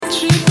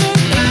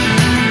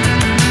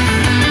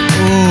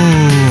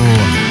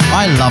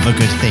love a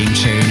good theme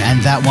tune,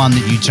 and that one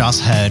that you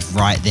just heard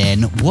right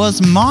then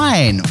was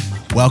mine.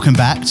 Welcome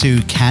back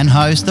to Can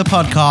Host the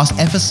Podcast,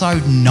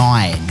 episode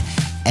 9.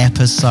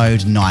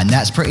 Episode 9.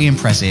 That's pretty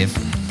impressive.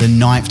 The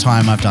 9th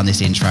time I've done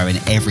this intro,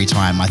 and every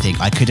time I think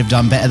I could have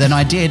done better than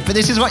I did, but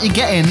this is what you're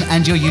getting,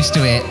 and you're used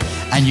to it,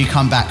 and you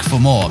come back for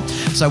more.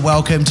 So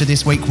welcome to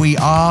this week. We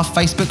are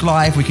Facebook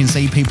Live. We can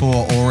see people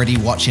are already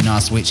watching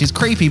us, which is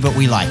creepy, but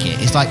we like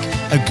it. It's like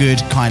a good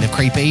kind of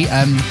creepy.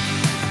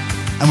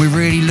 And we're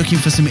really looking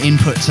for some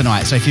input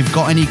tonight. So if you've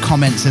got any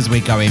comments as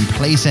we're going,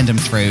 please send them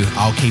through.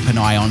 I'll keep an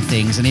eye on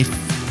things. And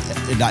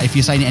if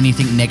you're saying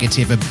anything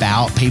negative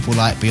about people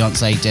like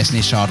Beyonce,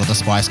 Destiny's Child, or the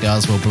Spice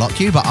Girls, we'll block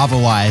you. But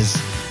otherwise,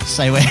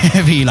 say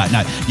whatever you like.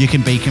 No, you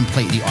can be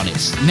completely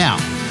honest. Now,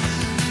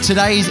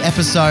 today's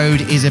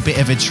episode is a bit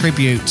of a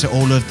tribute to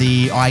all of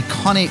the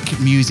iconic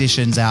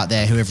musicians out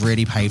there who have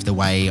really paved the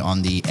way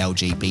on the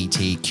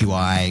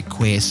LGBTQI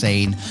queer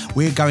scene.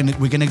 We're going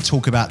to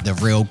talk about the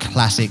real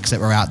classics that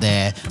were out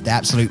there, the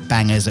absolute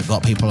bangers that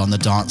got people on the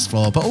dance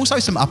floor, but also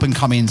some up and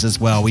comings as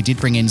well. We did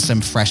bring in some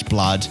fresh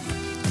blood.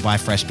 And by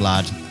fresh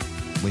blood,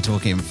 we're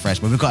talking fresh,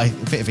 but we've got a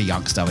bit of a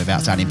youngster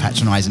without sounding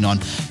patronising on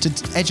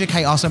to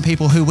educate us on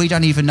people who we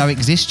don't even know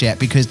exist yet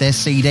because their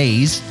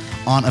CDs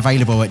aren't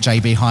available at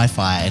JB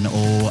Hi-Fi and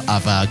all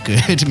other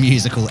good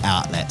musical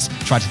outlets.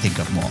 Try to think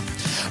of more.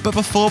 But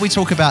before we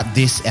talk about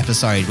this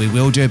episode, we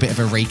will do a bit of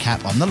a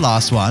recap on the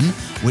last one,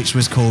 which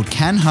was called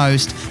Can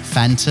Host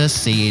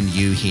Fantaseeing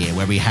You Here,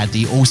 where we had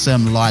the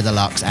awesome Lila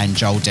Lux and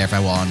Joel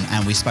Devereaux on,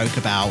 and we spoke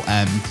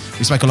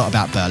a lot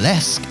about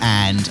burlesque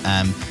and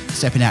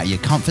stepping out of your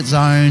comfort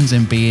zones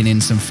and being in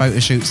some photo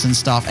shoots and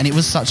stuff. And it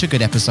was such a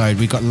good episode.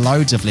 We got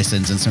loads of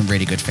listens and some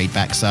really good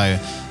feedback. So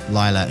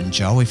Lila and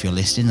Joel, if you're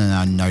listening, and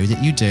I know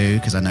that you do,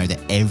 because I know that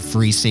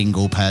every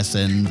single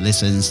person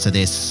listens to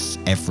this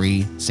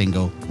every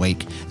single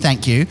week.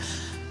 Thank you.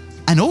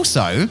 And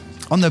also,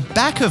 on the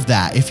back of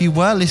that, if you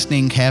were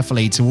listening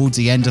carefully towards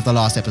the end of the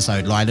last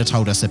episode, Lila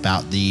told us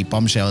about the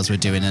Bombshells.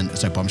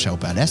 Bombshell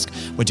Burlesque.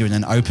 We're doing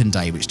an open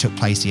day, which took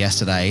place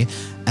yesterday.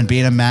 And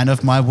being a man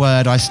of my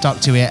word, I stuck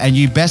to it. And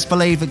you best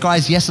believe that,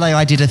 guys, yesterday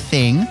I did a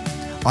thing.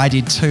 I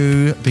did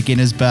 2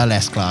 beginners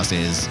burlesque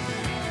classes.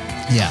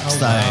 Yeah,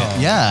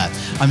 yeah,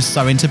 I'm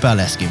so into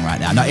burlesquing right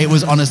now. No, it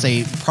was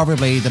honestly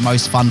probably the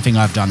most fun thing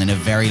I've done in a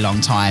very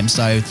long time.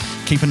 So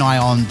keep an eye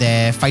on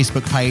their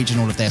Facebook page and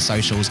all of their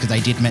socials, because they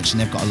did mention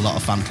they've got a lot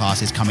of fun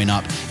classes coming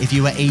up. If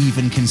you were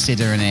even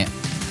considering it,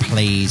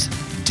 please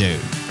do.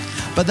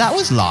 But that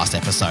was last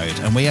episode,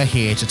 and we are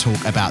here to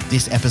talk about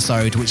this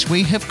episode, which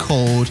we have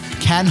called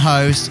Can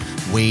Host,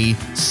 We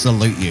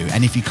Salute You.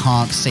 And if you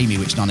can't see me,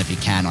 which none of you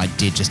can, I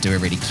did just do a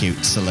really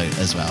cute salute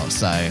as well.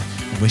 So I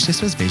wish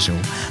this was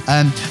visual.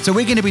 So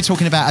we're going to be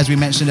talking about, as we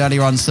mentioned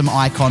earlier on, some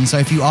icons. So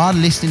if you are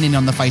listening in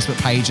on the Facebook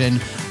page,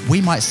 and we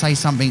might say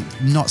something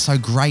not so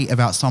great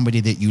about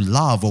somebody that you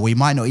love, or we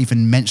might not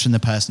even mention the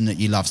person that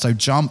you love. So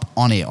jump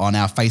on it on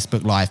our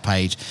Facebook Live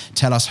page.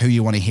 Tell us who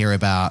you want to hear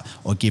about,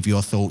 or give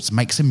your thoughts.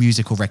 Make some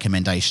musical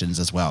recommendations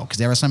as well, because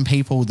there are some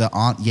people that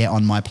aren't yet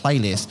on my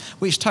playlist,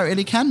 which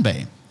totally can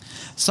be.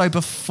 So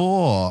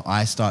before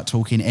I start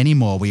talking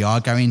anymore, we are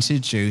going to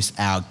introduce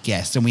our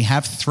guests, and we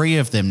have 3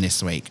 of them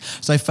this week.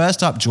 So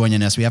first up,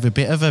 joining us, we have a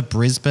bit of a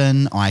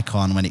Brisbane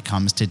icon when it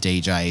comes to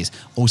DJs,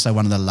 also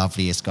one of the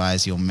loveliest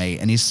guys you'll meet,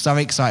 and he's so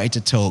excited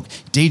to talk,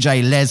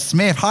 DJ Les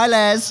Smith. Hi,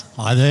 Les.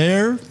 Hi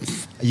there.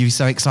 Are you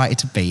so excited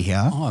to be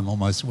here? Oh, I'm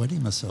almost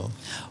wetting myself.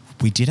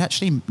 We did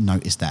actually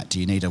notice that. Do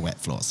you need a wet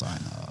floor sign?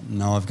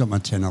 No, I've got my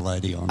tenor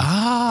lady on.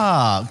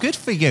 Ah, good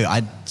for you.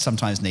 I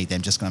sometimes need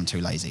them just because I'm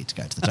too lazy to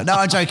go to the toilet. No,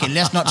 I'm joking.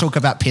 Let's not talk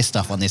about piss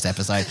stuff on this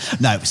episode.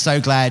 No,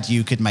 so glad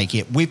you could make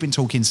it. We've been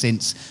talking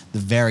since the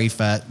very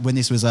first, when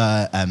this was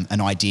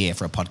an idea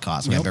for a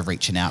podcast. We were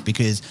reaching out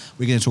because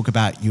we're going to talk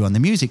about you on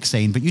the music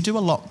scene, but you do a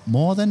lot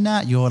more than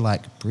that. You're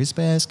like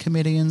Brisbane's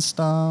committee and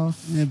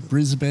stuff. Yeah,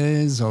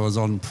 Brisbane's. I was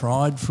on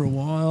Pride for a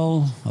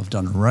while. I've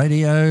done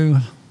radio,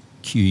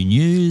 Q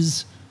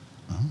News,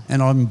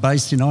 and I'm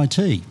based in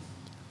IT.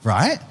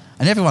 Right?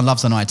 And everyone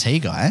loves an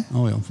IT guy.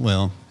 Oh,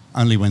 well,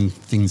 only when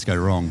things go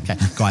wrong. Okay,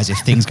 guys, if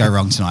things go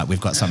wrong tonight, we've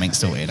got something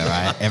sorted, all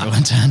right?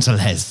 Everyone turn to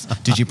Les.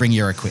 Did you bring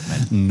your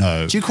equipment?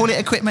 No. Do you call it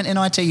equipment in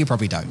IT? You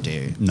probably don't, do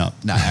you? No.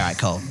 No, all right,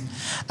 cool.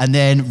 And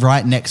then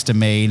right next to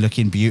me,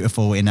 looking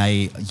beautiful in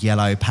a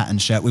yellow pattern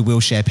shirt, we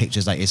will share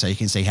pictures later so you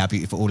can see how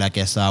beautiful all our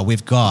guests are.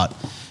 We've got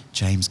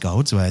James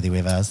Goldsworthy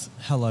with us.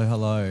 Hello,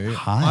 hello.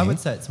 Hi. I would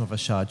say it's more of a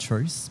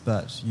chartreuse,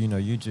 but you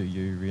do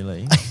you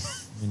really.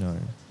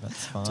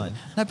 That's fine.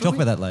 No, Talk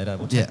about that later.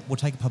 We'll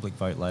take a public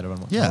vote later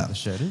on what Yeah. the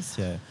shirt is.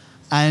 Yeah.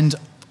 And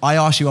I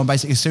asked you on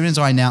basically, as soon as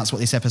I announced what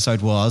this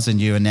episode was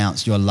and you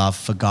announced your love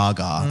for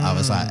Gaga, I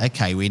was like,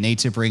 okay, we need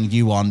to bring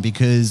you on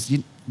because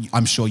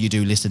I'm sure you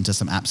do listen to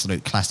some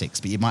absolute classics,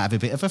 but you might have a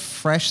bit of a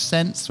fresh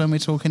sense when we're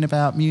talking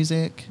about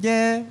music.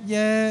 Yeah.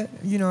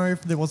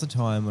 There was a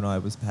time when I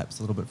was perhaps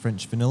a little bit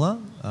French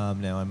vanilla.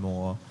 Now I'm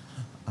more,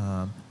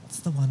 what's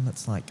the one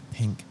that's like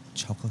pink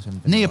chocolate and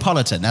vanilla?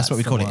 Neapolitan, that's what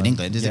we call it in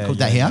England. Is it called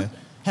that here?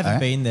 Haven't All right.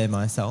 been there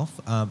myself,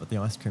 but the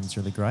ice cream's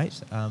really great.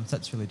 So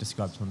that's really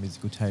described my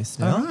musical taste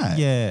now. All right.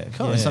 Yeah.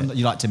 Cool. Yeah. Some,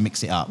 you like to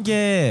mix it up.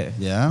 Yeah.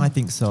 Yeah? I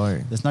think so.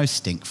 There's no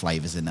stink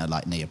flavours in there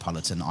like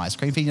Neapolitan ice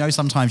cream. You know,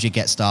 sometimes you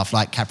get stuff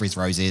like Cadbury's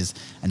Roses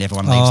and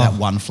everyone leaves that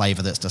one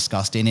flavour that's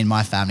disgusting. In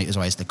my family, it was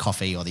always the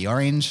coffee or the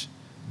orange.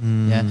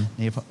 Yeah,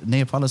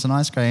 Neapolitan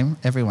ice cream,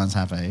 everyone's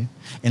happy.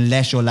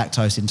 Unless you're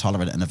lactose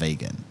intolerant and a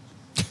vegan.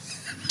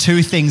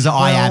 Two things that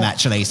I am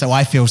actually, so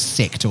I feel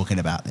sick talking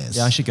about this.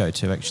 Yeah, I should go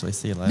too, actually.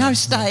 See you later. No,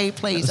 stay,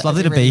 please. It's That'd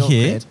lovely to be really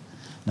here.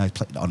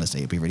 awkward. No,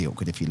 honestly, it'd be really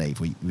awkward if you leave.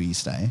 Will you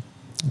stay?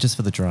 Just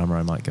for the drama,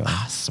 I might go.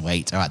 Ah,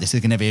 sweet. All right, this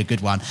is going to be a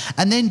good one.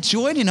 And then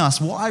joining us,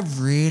 what I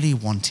really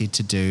wanted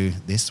to do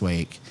this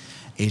week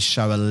is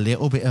show a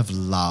little bit of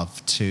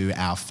love to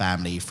our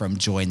family from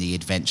Join the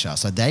Adventure.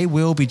 So they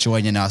will be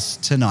joining us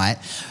tonight.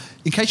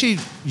 In case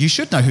you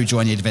should know who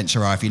Join the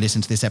Adventure are if you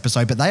listen to this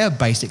episode, but they are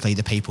basically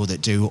the people that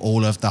do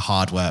all of the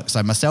hard work.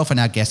 So myself and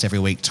our guests every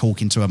week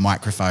talk into a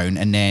microphone,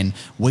 and then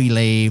we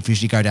leave,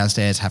 usually go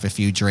downstairs, have a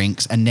few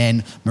drinks, and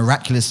then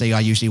miraculously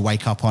I usually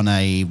wake up on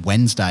a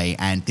Wednesday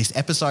and this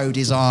episode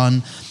is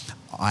on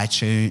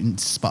iTunes,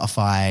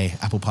 Spotify,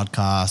 Apple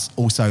Podcasts,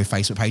 also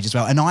Facebook page as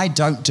well. And I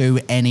don't do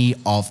any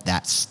of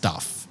that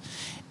stuff.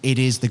 It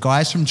is the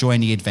guys from Join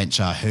the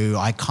Adventure who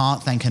I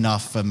can't thank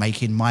enough for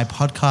making my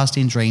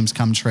podcasting dreams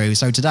come true.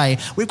 So today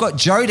we've got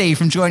Jodie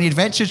from Join the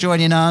Adventure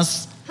joining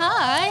us.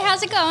 Hi,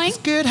 how's it going?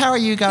 Good, how are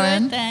you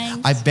going? Good,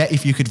 thanks. I bet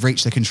if you could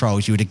reach the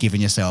controls, you would have given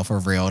yourself a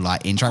real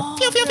intro. Oh,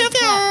 Pew, pew, pew,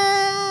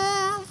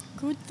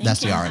 pew. Good thinking. That's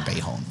the R&B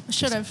horn. I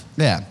should have.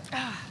 Yeah.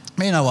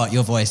 But you know what?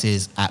 Your voice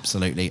is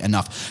absolutely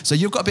enough. So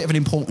you've got a bit of an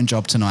important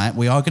job tonight.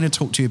 We are going to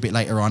talk to you a bit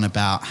later on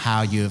about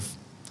how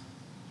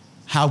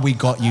we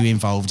got you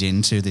involved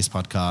into this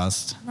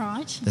podcast,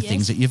 Right. the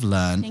things that you've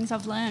learned. Things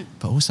I've learned.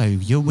 But also,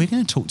 we're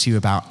going to talk to you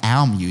about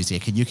our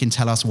music, and you can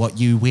tell us what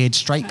you weird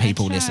straight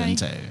people Okay. listen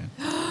to.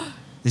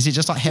 Is it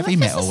just like heavy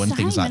What if metal it's the and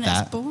things same like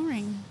that? It's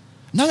boring.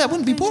 No, that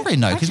wouldn't be boring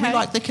though, because we Okay.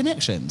 like the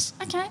connections.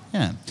 Okay.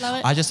 Yeah. Love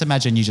it. I just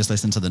imagine you just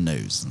listen to the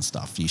news and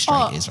stuff. You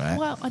straight is, right?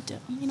 Well, I do.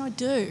 I mean, I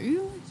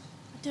do.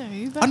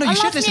 But Oh no, you I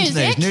should love listen to the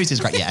music. news. News is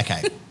great. Yeah,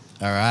 okay.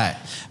 All right.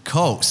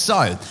 Cool.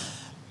 So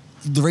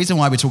the reason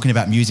why we're talking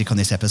about music on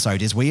this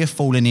episode is we have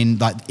fallen in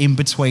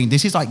between.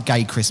 This is like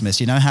gay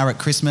Christmas. You know how at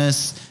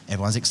Christmas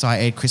everyone's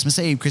excited, Christmas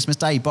Eve, Christmas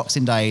Day,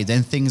 Boxing Day,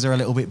 then things are a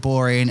little bit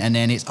boring, and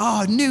then it's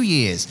New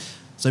Year's.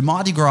 So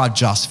Mardi Gras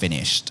just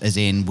finished, as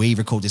in we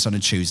record this on a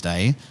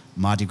Tuesday.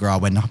 Mardi Gras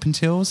went up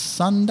until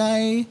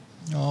Sunday.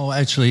 Oh,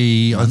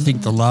 actually, I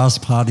think the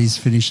last party's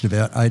finished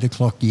about 8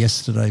 o'clock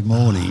yesterday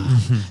morning.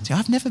 See,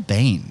 I've never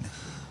been.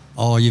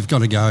 Oh, you've got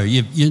to go.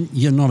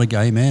 You're not a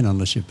gay man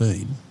unless you've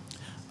been.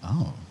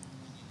 Oh.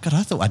 God,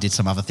 I thought I did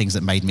some other things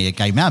that made me a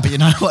gay man, but you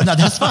know what? No,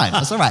 that's fine.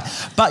 That's all right.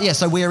 But yeah,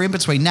 so we are in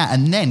between that.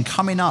 And then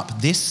coming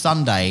up this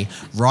Sunday,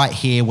 right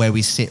here where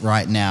we sit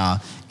right now,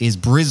 is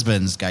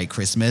Brisbane's Gay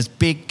Christmas,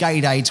 Big Gay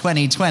Day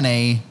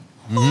 2020.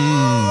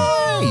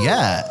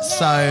 Yeah.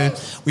 So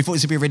we thought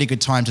this would be a really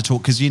good time to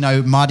talk because, you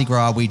know, Mardi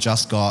Gras, we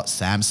just got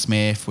Sam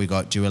Smith, we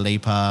got Dua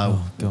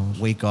Lipa, God.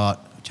 we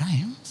got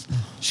James.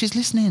 She's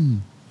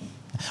listening.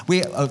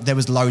 There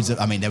was loads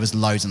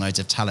and loads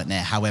of talent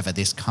there. However,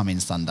 this coming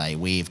Sunday,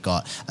 we've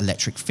got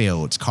Electric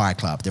Fields, Kai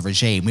Club, The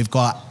Regime. We've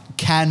got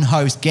Can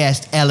host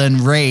guest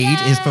Ellen Reid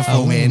is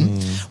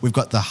performing. We've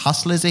got the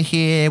Hustlers are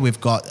here.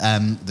 We've got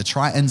the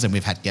Tritons, and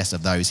we've had guests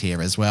of those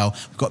here as well.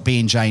 We've got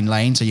Being Jane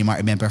Lane, so you might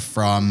remember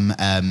from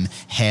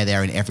Hair,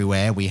 There and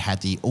Everywhere. We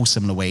had the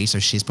awesome Louise, so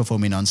she's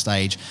performing on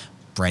stage.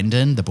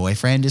 Brendan, the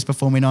boyfriend, is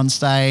performing on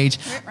stage.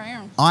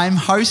 I'm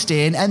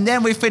hosting, and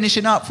then we're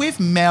finishing up with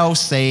Mel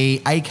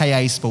C,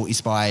 aka Sporty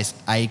Spice,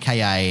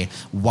 aka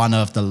one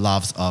of the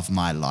loves of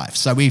my life.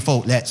 So we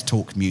thought, let's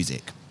talk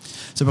music.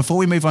 So before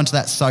we move on to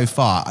that so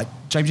far,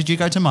 James, did you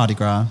go to Mardi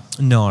Gras?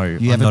 No, You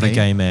I'm ever not been? a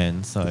gay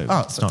man, so Oh,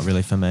 it's not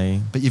really for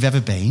me. But you've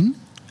ever been?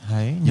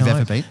 Hey, You've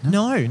ever been?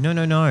 No,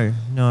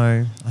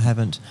 I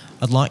haven't.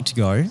 I'd like to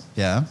go.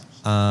 Yeah.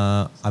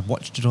 I've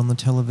watched it on the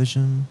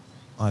television.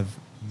 I've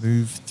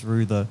moved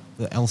through the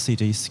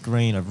LCD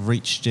screen. I've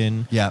reached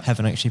in. Yeah.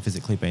 Haven't actually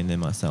physically been there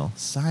myself.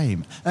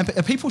 Same. And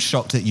are people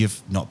shocked that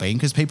you've not been?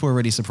 Because people were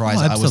really surprised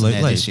that I wasn't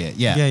there this year.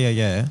 Yeah.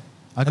 Yeah.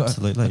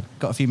 Absolutely. I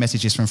got a few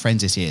messages from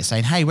friends this year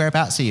saying, hey,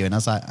 whereabouts are you? And I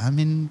was like,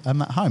 I'm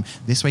at home.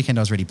 This weekend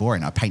I was really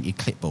boring. I painted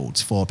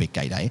clipboards for Big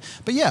Gay Day.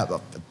 But yeah,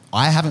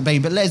 I haven't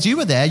been. But Les, you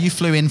were there. You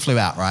flew in, flew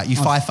out, right? You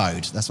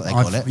FIFO'd. That's what they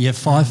call it. Yeah,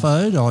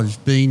 FIFO'd.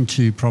 I've been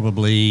to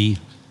probably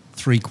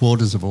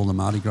 3/4 of all the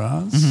Mardi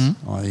Gras.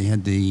 I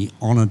had the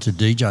honour to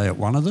DJ at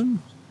one of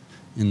them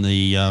in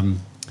the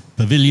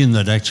pavilion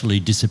that actually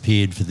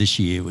disappeared for this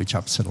year, which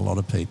upset a lot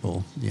of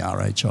people, the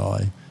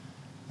RHI.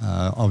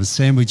 I was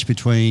sandwiched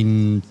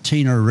between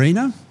Tina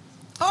Arena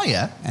Oh,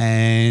 yeah.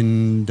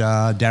 and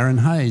Darren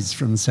Hayes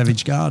from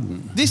Savage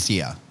Garden. This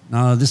year.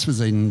 No, this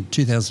was in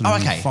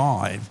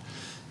 2005.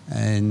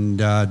 And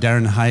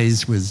Darren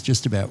Hayes was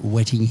just about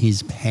wetting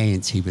his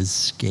pants. He was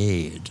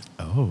scared.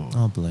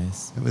 Oh,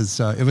 bless. It was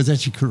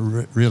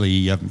actually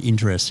really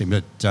interesting.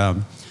 But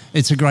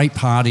it's a great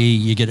party.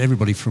 You get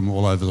everybody from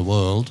all over the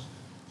world.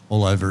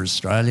 all over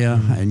Australia,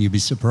 and you'd be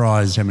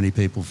surprised how many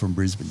people from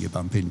Brisbane you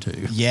bump into.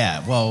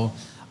 Yeah, well,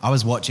 I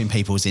was watching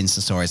people's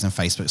Insta stories and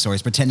Facebook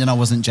stories, pretending I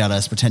wasn't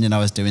jealous, pretending I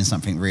was doing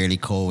something really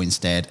cool.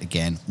 Instead,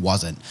 again,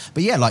 wasn't.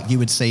 But yeah, like you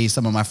would see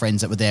some of my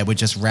friends that were there would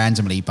just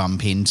randomly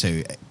bump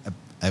into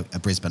a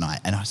Brisbaneite.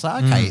 And I was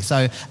like, okay,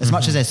 so as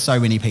much as there's so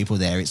many people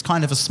there, it's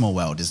kind of a small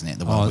world, isn't it?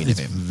 The world we live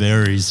It's in.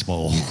 very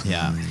small.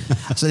 Yeah.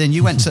 So then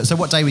you went to, so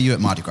what day were you at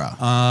Mardi Gras?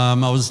 I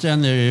was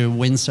down there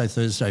Wednesday,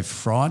 Thursday,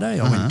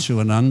 Friday. I went to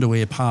an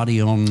underwear party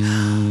on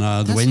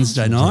the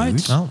Wednesday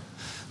night, Oh.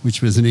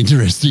 which was an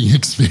interesting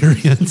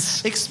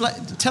experience.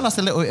 Tell us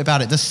a little bit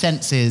about it, the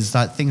senses,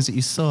 like things that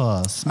you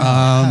saw,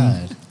 smelled,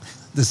 heard.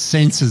 The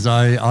senses,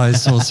 I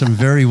saw some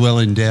very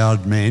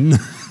well-endowed men,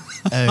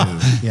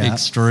 Oh, yeah.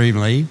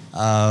 extremely.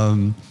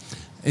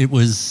 It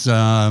was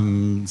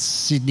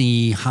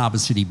Sydney Harbour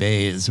City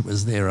Bears. It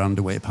was their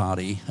underwear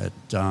party at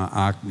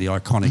Arc, the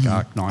iconic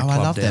Arc Oh, I nightclub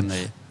love down them.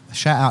 there.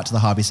 Shout out to the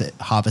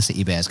Harbour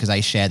City Bears because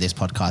they share this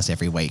podcast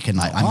every week, and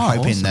like, I'm Oh,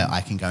 hoping awesome. that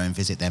I can go and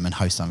visit them and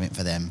host something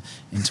for them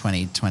in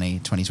 2020,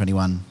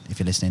 2021. If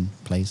you're listening,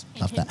 please.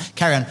 Love that.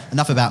 Carry on.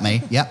 Enough about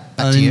me. Yep.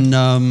 Back to you.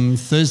 And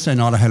Thursday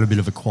night I had a bit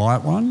of a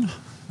quiet one.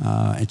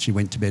 Actually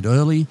went to bed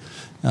early.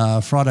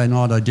 Friday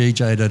night I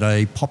DJ'd at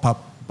a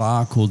pop-up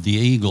bar called The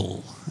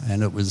Eagle,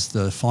 and it was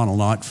the final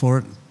night for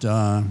it,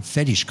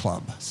 Fetish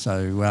Club.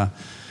 So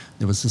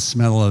there was the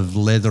smell of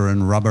leather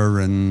and rubber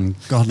and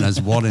God knows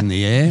what in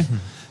the air.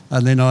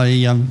 And then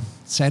I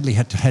sadly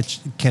had to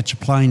catch a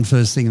plane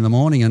first thing in the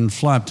morning and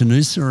fly up to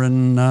Noosa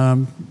and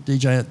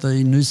DJ at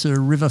the Noosa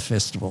River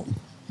Festival.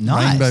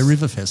 Nice. Rainbow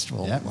River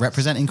Festival. Yeah,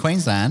 representing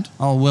Queensland.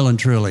 Oh, well and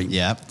truly.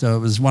 Yep. So it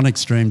was one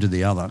extreme to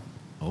the other.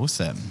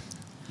 Awesome.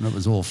 And it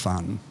was all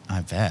fun.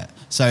 I bet.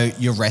 So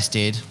you're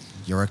rested.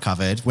 You're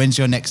recovered. When's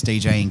your next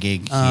DJing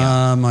gig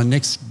here? My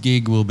next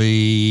gig will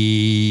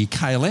be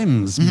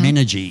KLM's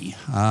Menergy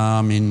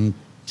in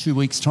 2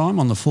 weeks' time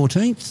on the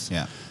 14th.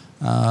 Yeah.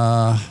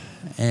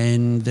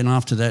 And then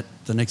after that,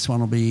 the next one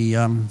will be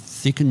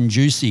Thick and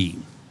Juicy.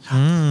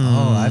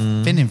 Oh,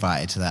 I've been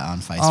invited to that on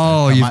Facebook.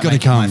 Oh, I you've might got to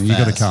make it my come. You've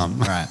got to first. come.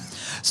 Right.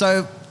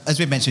 So, as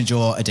we've mentioned,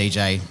 you're a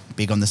DJ,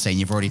 big on the scene.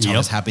 You've already told Yep.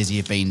 us how busy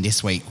you've been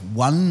this week.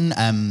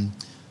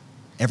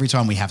 Every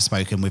time we have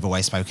spoken, we've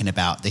always spoken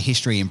about the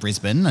history in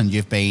Brisbane, and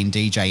you've been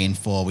DJing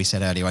for, we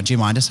said earlier on. Do you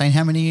mind us saying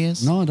how many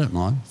years? No, I don't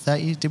mind.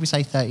 30? Did we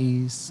say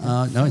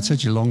 30s? No, it's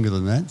actually longer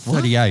than that.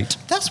 What? 38.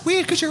 That's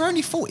weird because you're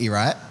only 40,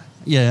 right?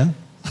 Yeah.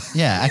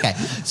 Yeah, okay.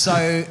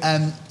 So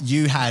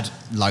you had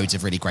loads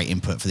of really great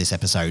input for this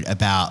episode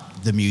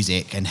about the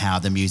music and how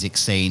the music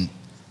scene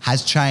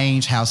has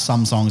changed, how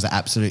some songs are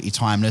absolutely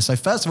timeless. So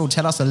first of all,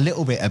 tell us a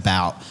little bit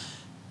about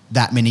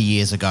that many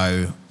years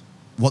ago,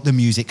 what the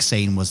music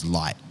scene was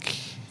like.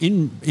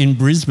 In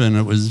Brisbane,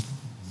 it was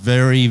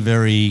very,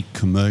 very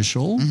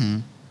commercial.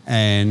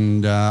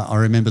 And I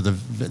remember the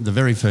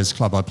very first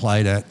club I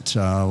played at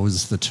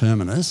was the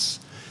Terminus.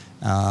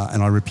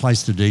 And I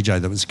replaced a DJ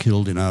that was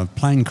killed in a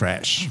plane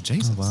crash.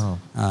 Jesus. Oh,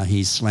 wow.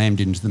 He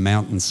slammed into the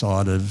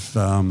mountainside of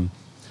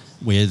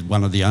where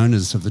one of the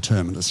owners of the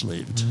Terminus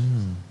lived,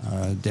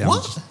 down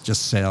What?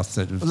 just south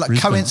of Like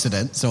Brisbane.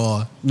 coincidence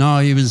or... No,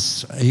 he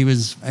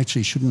was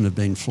actually shouldn't have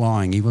been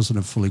flying. He wasn't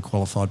a fully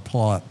qualified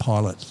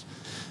pilot.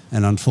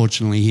 And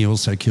unfortunately, he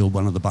also killed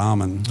one of the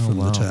barmen from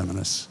wow. the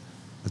Terminus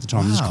at the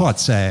time. It was Wow. quite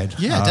sad.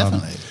 Yeah,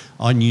 definitely.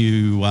 I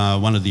knew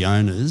one of the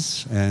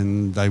owners,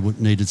 and they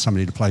needed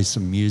somebody to play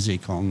some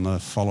music on the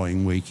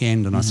following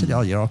weekend. And I said,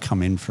 "Oh yeah, I'll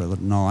come in for the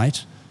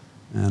night."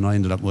 And I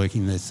ended up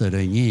working there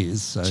 13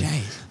 years. So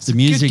Jeez. It's the a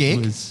music good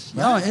gig. was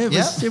Yeah.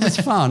 it was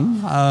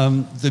fun.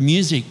 The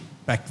music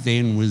back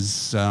then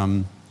was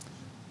I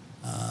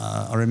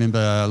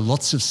remember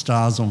lots of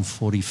stars on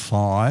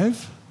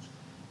 45.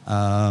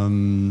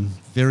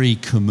 Very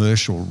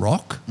commercial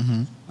rock.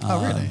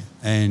 Oh, really?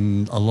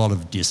 And a lot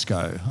of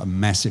disco, a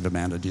massive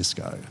amount of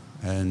disco.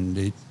 And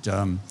it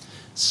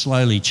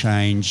slowly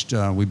changed.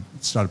 We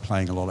started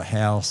playing a lot of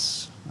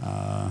house,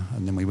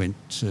 and then we went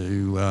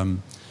to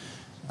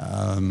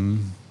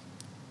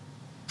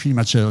pretty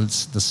much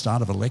it's the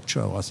start of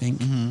electro, I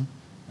think.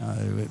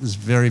 It was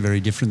very, very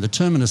different. The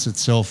Terminus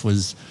itself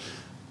was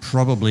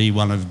probably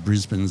one of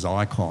Brisbane's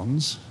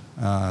icons.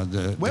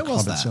 The Where club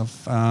was that?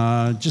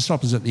 itself, just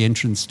opposite the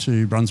entrance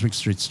to Brunswick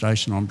Street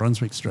Station on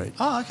Brunswick Street.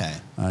 Oh, okay.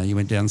 You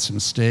went down some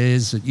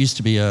stairs. It used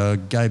to be a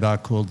gay bar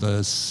called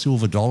the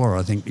Silver Dollar,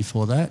 I think,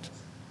 before that.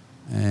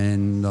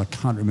 And I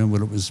can't remember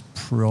what it was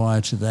prior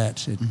to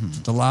that.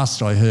 The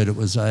last I heard, it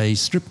was a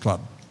strip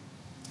club.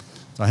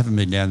 So I haven't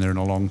been down there in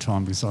a long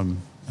time because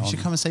You should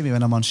come and see me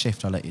when I'm on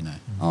shift. I'll let you know.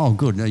 Oh,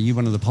 good. Are you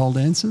one of the pole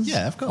dancers?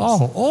 Yeah, of course.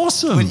 Oh,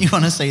 awesome. Wouldn't you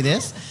want to see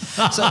this?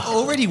 So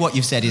already what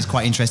you've said is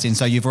quite interesting.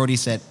 So you've already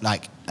said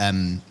like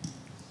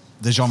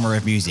the genre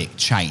of music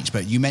changed,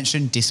 but you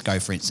mentioned disco,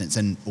 for instance,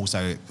 and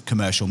also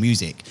commercial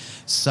music.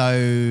 So,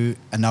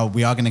 and now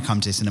we are going to come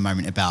to this in a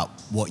moment about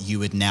what you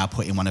would now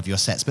put in one of your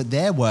sets, but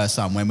there were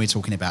some, when we're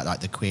talking about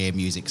like the queer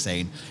music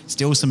scene,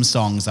 still some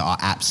songs that are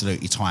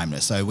absolutely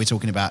timeless. So we're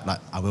talking about like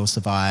I Will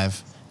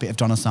Survive, a bit of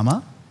Donna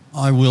Summer.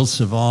 I Will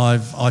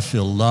Survive, I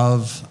Feel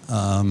Love.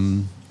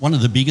 One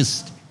of the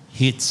biggest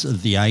hits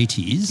of the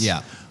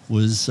 80s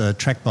was a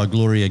track by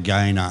Gloria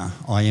Gaynor,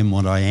 I Am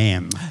What I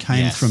Am.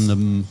 Came from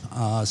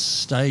the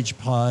stage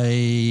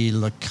play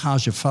La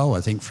Cage aux Folles,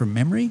 I think, from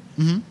memory.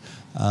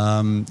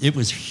 It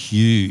was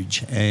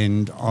huge,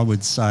 and I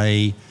would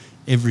say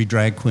every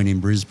drag queen in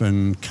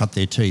Brisbane cut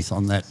their teeth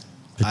on that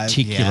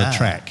particular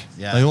track.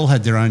 Yeah. They all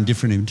had their own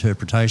different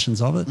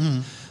interpretations of it.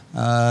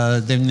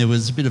 Then there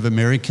was a bit of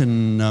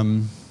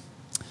American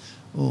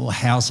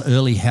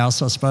early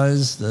house, I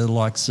suppose, the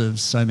likes of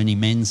So Many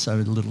Men, So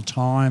Little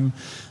Time.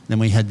 Then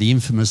we had the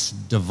infamous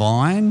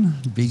Divine,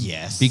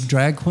 big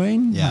drag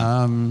queen.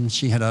 Yeah.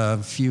 She had a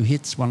few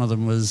hits. One of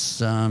them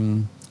was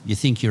You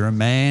Think You're a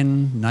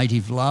Man,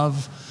 Native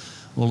Love.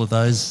 All of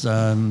those,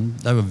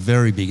 they were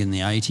very big in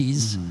the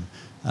 80s.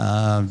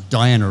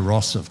 Diana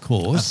Ross, of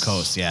course. Of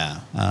course,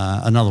 yeah.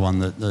 Another one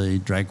that the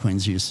drag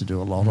queens used to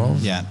do a lot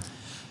of. Yeah.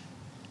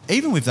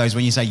 Even with those,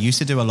 when you say used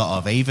to do a lot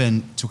of,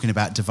 even talking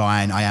about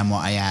Divine, I Am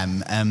What I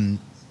Am,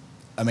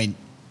 I mean,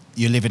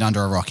 you're living under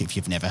a rock if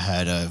you've never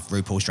heard of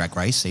RuPaul's Drag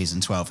Race.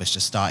 Season 12 has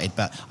just started.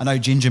 But I know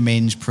Ginger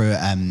Minj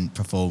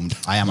performed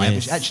I Am What I Am,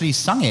 which actually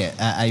sung it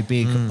at a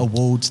big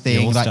awards thing.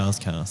 The All-Stars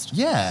cast.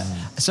 Yeah.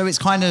 So it's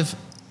kind of...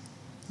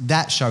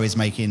 That show is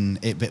making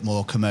it a bit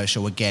more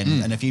commercial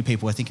again, and a few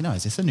people are thinking, "Oh,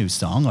 is this a new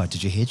song? Or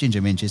did you hear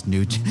Ginger Minj's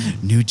new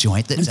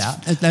joint that's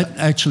out?" That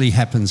actually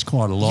happens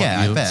quite a lot.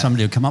 Yeah, I bet.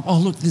 Somebody will come up, "Oh,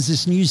 look, there's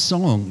this new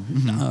song,"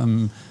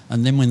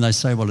 and then when they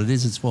say what it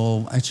is, it's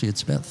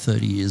it's about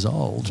 30 years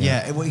old.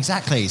 Yeah, well,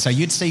 exactly. So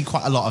you'd see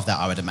quite a lot of that,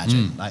 I would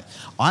imagine. Like,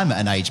 I'm at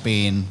an age,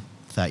 being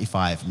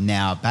 35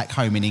 now, back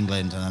home in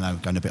England, and I know I'm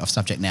going a bit off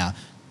subject now.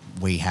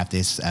 We have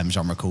this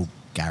genre called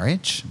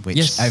garage,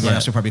 which everyone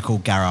else will probably call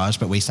garage,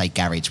 but we say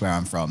garage where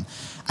I'm from.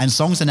 And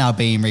songs are now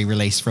being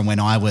re-released from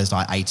when I was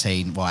like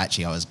 18. Well,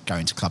 actually, I was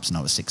going to clubs when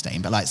I was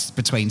 16, but like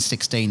between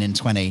 16 and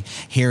 20,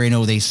 hearing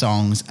all these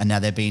songs, and now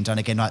they're being done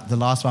again. Like the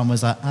last one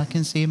was like, I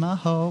can see my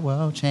whole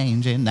world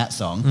changing, that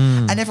song.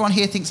 And everyone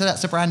here thinks that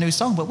that's a brand new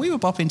song, but we were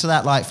bopping to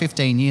that like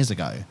 15 years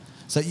ago.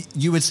 So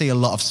you would see a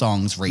lot of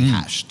songs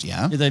rehashed,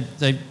 yeah?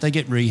 They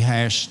get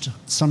rehashed,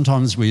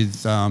 sometimes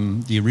with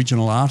the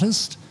original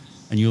artist,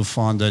 and you'll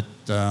find that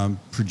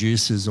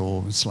producers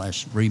or /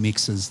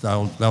 remixers,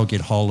 they'll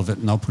get hold of it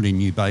and they'll put in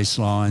new bass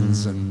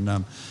lines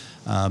and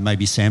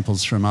maybe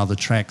samples from other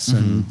tracks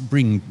and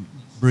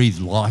breathe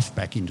life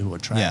back into a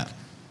track.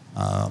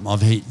 Yeah.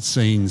 I've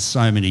seen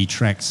so many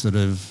tracks that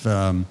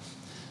have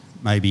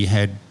maybe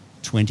had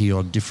 20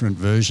 odd different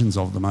versions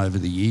of them over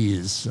the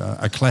years.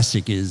 A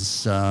classic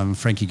is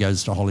Frankie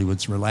Goes to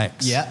Hollywood's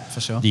Relax. Yeah, for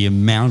sure. The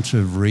amount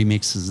of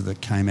remixes that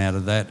came out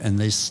of that, and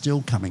they're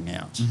still coming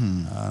out,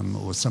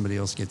 or somebody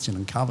else gets in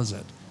and covers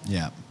it.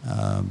 Yeah.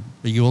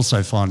 But you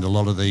also find a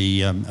lot of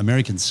the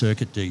American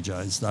circuit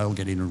DJs, they'll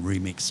get in and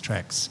remix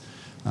tracks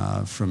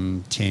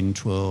from 10,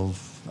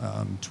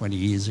 12, 20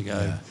 years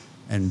ago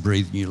and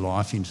breathe new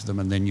life into them,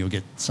 and then you'll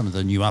get some of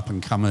the new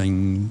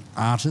up-and-coming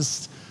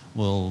artists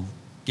will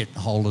get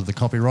hold of the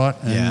copyright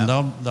and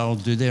they'll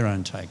do their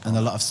own take. And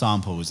a lot of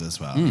samples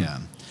as well, yeah.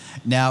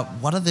 Now,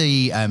 one of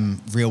the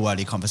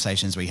real-worldy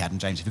conversations we had, and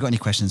James, if you've got any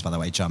questions, by the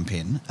way, jump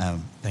in.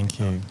 Thank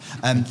you.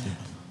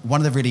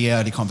 One of the really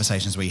early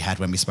conversations we had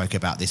when we spoke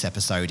about this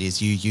episode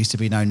is you used to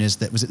be known as,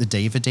 was it the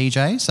Diva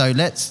DJ? So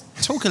let's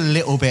talk a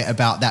little bit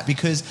about that,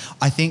 because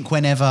I think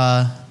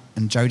whenever,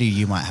 and Jodie,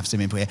 you might have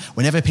some input here,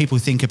 whenever people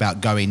think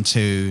about going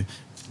to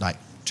like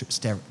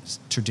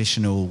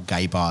traditional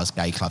gay bars,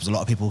 gay clubs, a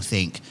lot of people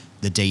think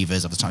the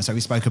divas of the time. So we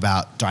spoke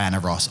about Diana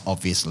Ross,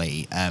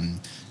 obviously,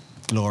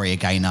 Gloria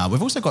Gaynor.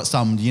 We've also got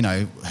some,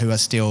 who are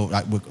still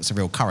like some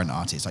real current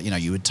artists. Like,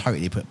 you would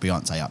totally put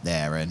Beyonce up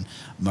there and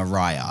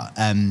Mariah.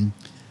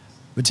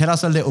 But tell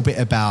us a little bit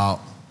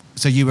about.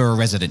 So you were a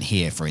resident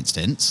here, for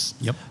instance.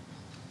 Yep.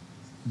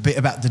 Bit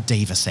about the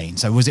diva scene.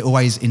 So was it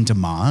always in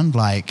demand?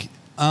 Like,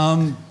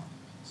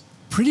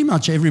 pretty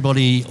much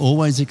everybody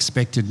always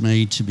expected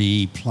me to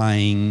be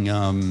playing.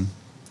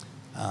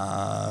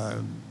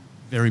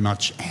 Very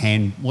much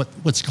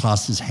what's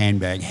classed as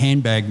handbag.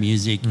 Handbag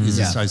music is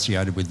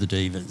associated with the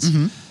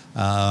divas.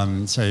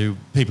 So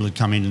people would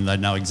come in and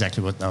they'd know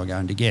exactly what they were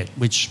going to get,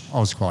 which I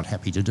was quite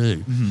happy to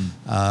do.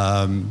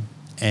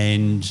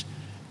 And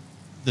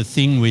the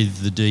thing with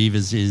the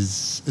divas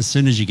is as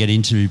soon as you get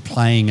into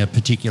playing a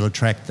particular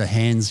track, the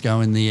hands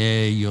go in the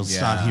air, you'll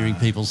start hearing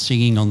people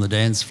singing on the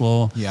dance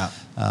floor. Yeah.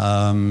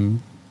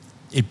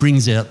 It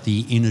brings out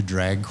the inner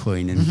drag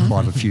queen in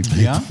quite a few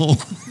people.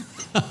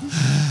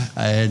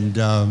 And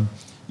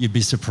you'd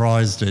be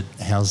surprised at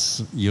how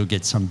you'll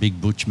get some big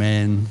butch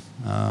man,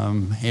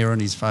 hair on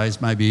his face,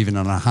 maybe even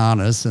on a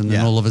harness, and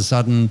then all of a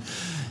sudden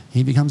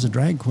he becomes a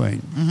drag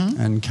queen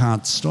and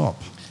can't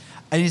stop.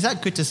 And is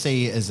that good to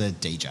see as a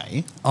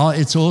DJ? Oh,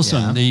 it's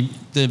awesome.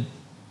 Yeah.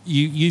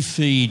 You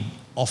feed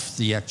off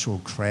the actual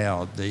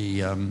crowd.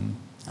 The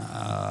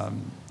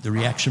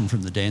reaction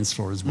from the dance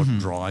floor is what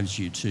drives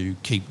you to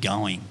keep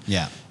going.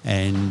 Yeah.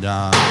 And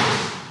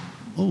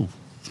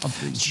I've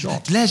been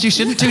shot. Les, you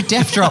shouldn't do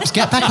death drops.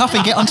 Get back up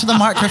and get onto the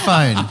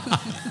microphone.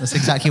 That's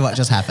exactly what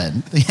just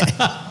happened.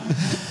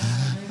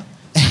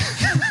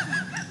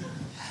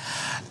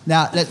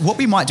 Now, what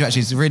we might do actually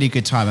is a really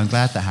good time. I'm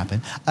glad that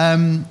happened.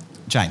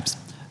 James,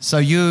 so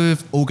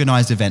you've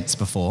organised events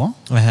before.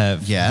 I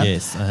have. Yeah.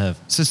 Yes, I have.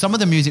 So some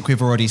of the music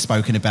we've already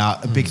spoken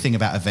about. A big thing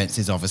about events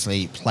is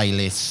obviously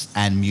playlists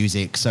and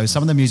music. So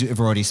some of the music we've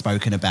already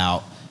spoken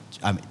about.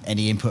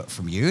 Any input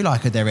from you?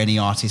 Like, are there any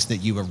artists that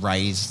you were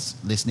raised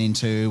listening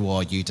to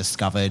or you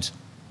discovered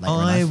later in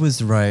I life?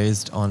 was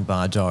raised on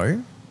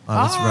Bardot.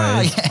 I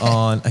was raised yeah.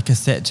 on a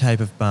cassette tape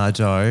of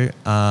Bardot,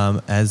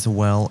 as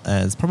well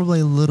as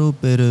probably a little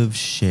bit of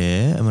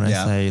Cher. And when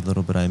Yeah. I say a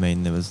little bit, I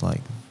mean there was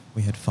like,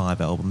 we had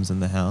 5 albums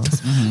in the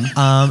house.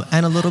 Mm-hmm.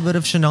 And a little bit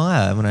of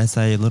Shania. And when I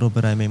say a little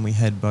bit, I mean we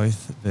had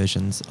both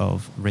versions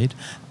of Red.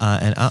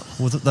 And Up,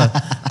 was it the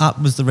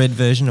Up was the red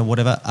version or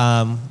whatever.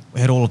 We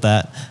had all of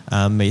that.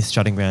 Me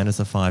strutting around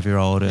as a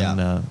 5-year-old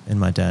in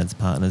my dad's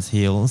partner's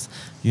heels,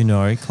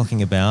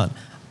 clocking about.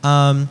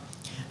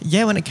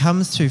 When it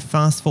comes to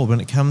fast forward, when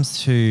it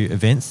comes to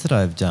events that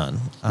I've done.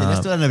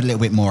 Let's learn a little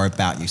bit more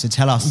about you. So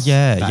tell us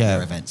about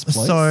your events,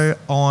 please. So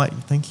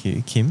thank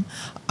you, Kim.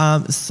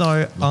 I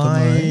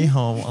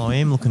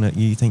am looking at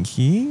you, thank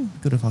you.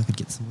 Good if I could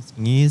get some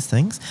listening ears,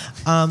 thanks.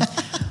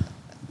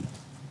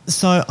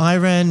 So I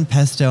ran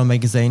Pastel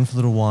magazine for a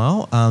little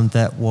while.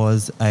 That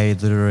was a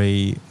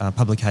literary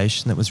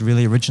publication that was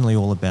really originally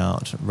all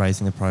about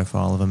raising the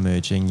profile of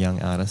emerging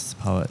young artists,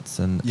 poets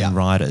and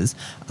writers,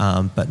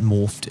 but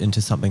morphed into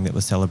something that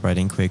was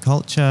celebrating queer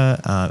culture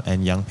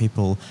and young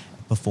people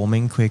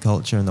performing queer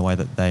culture in the way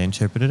that they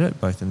interpreted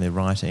it, both in their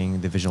writing,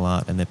 their visual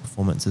art and their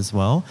performance as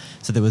well.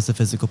 So there was the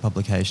physical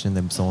publication and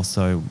there was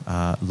also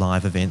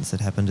live events that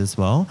happened as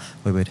well,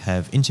 where we'd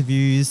have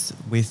interviews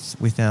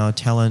with our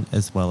talent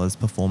as well as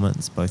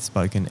performance, both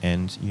spoken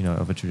and,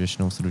 of a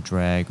traditional sort of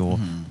drag or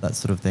that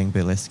sort of thing,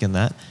 burlesque and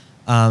that.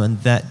 And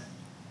that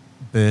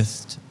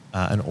birthed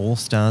an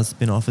All-Stars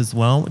spin-off as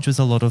well, which was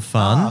a lot of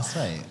fun. Oh,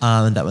 sweet.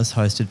 And that was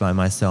hosted by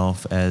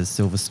myself as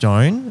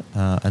Silverstone,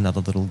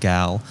 another little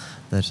gal,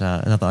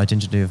 another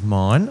identity of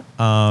mine.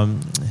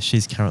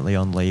 She's currently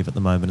on leave at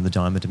the moment in the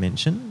Diamond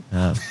Dimension,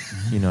 but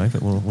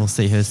we'll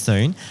see her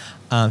soon.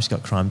 She's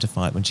got crime to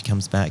fight when she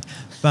comes back.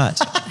 But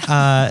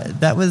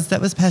that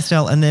was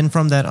Pastel. And then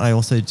from that, I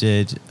also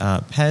did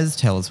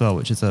Pastel as well,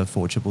 which is a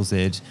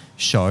 4ZZZ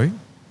show.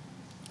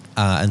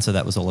 And so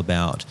that was all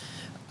about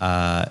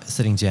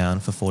sitting down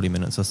for 40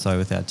 minutes or so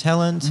with our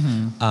talent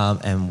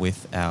and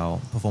with our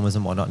performers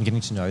and whatnot, and getting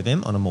to know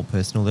them on a more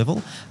personal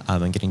level,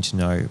 and getting to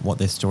know what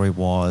their story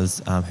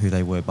was, who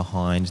they were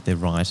behind their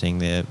writing,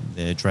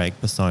 their drag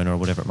persona or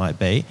whatever it might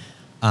be.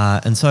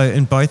 And so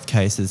in both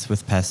cases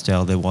with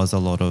Pastel, there was a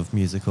lot of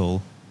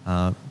musical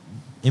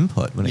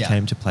input when it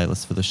came to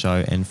playlists for the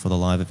show and for the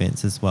live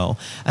events as well.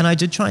 And I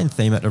did try and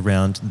theme it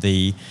around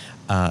the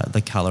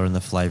colour and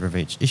the flavour of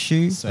each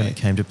issue when it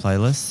came to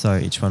playlists. So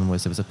each one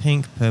there was a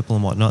pink, purple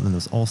and whatnot, and then there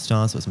was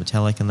All-Stars, so it was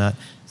metallic and that.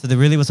 So there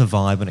really was a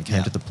vibe when it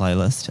came to the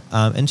playlist.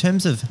 In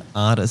terms of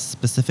artists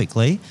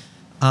specifically,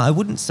 I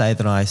wouldn't say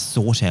that I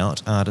sought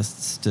out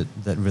artists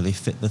that really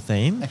fit the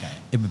theme. Okay.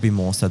 It would be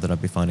more so that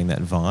I'd be finding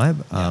that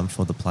vibe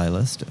for the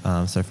playlist.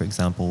 So for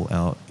example,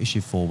 our issue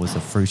 4 was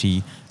a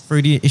fruity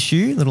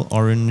issue, little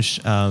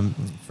orange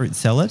fruit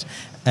salad,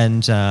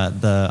 and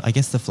I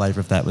guess the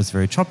flavour of that was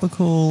very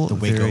tropical. The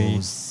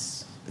Wiggles.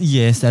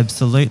 Yes,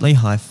 absolutely.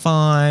 High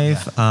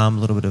Five. A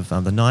little bit of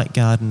the Night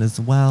Garden as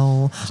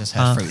well. I just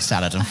heard fruit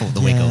salad and thought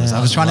the Wiggles.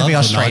 I was trying to be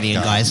love the Australian,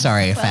 Night guys.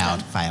 Sorry, I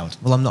failed.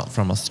 Well, I'm not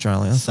from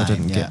Australia, so I Same,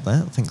 didn't yeah. get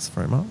that. Thanks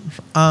very much.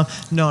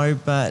 No,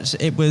 but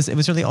it was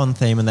really on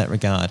theme in that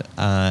regard.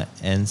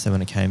 And so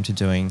when it came to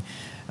doing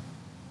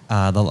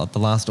the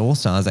last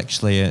All-Stars,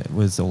 actually, it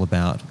was all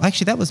about...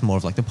 Actually, that was more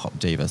of like the pop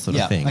diva sort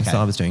of thing. Okay. So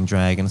I was doing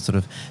drag and sort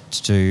of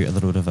to do a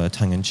little bit of a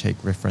tongue-in-cheek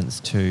reference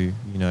to,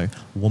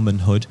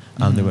 womanhood.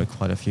 There were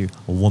quite a few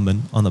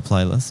women on the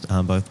playlist,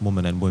 both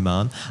woman and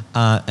woman,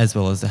 as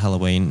well as the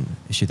Halloween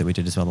issue that we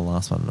did as well, the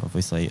last one.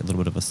 Obviously, a little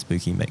bit of a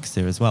spooky mix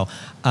there as well.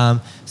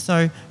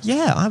 So,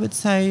 yeah, I would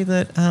say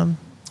that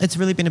it's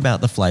really been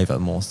about the flavour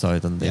more so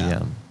than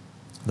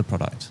the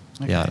product,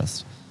 the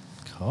artist.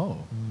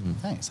 Cool.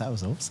 Thanks. That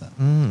was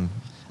awesome.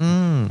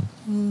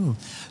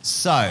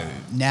 So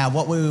now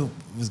what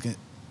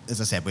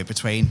as I said, we're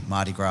between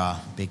Mardi Gras,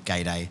 Big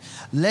Gay Day.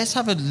 Let's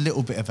have a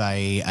little bit of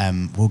a,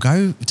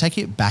 take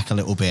it back a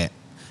little bit.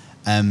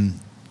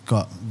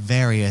 Got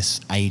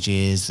various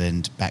ages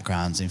and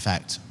backgrounds. In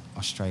fact,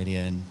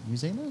 Australian, New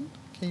Zealand?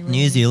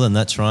 New Zealand,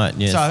 that's right,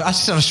 yes. So I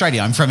said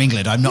Australia. I'm from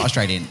England. I'm not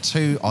Australian.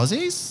 2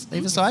 Aussies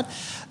either side.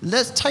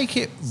 Let's take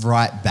it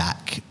right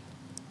back.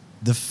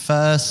 The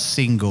first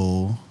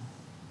single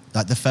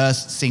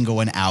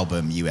and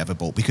album you ever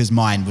bought, because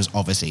mine was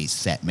obviously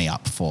set me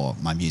up for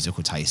my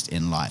musical taste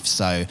in life.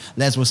 So,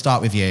 Les, we'll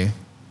start with you.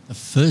 The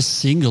first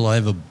single I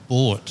ever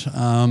bought,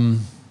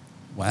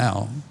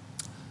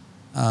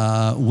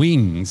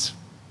 Wings,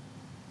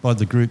 by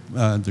the group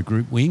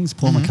Wings,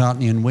 Paul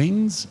McCartney and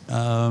Wings.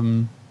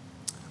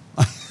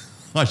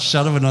 I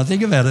shudder when I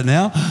think about it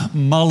now.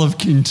 Mull of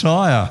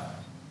Kintyre.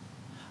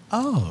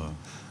 Oh.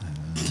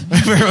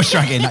 We're all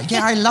shrugging. Like,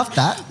 yeah, I love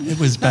that. It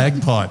was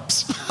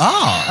bagpipes.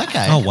 Oh,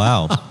 okay. Oh,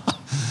 wow.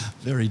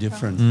 Very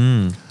different.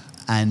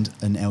 And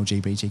an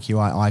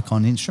LGBTQI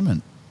icon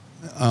instrument.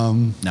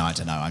 No, I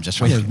don't know. I'm just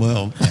Yeah,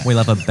 well, We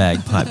love a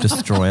bagpipe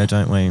destroyer,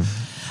 don't we?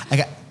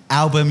 Okay,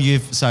 album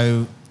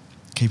so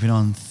keeping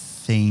on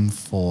theme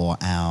for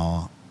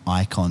our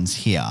icons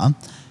here.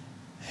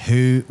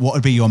 What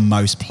would be your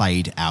most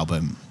played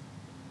album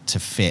to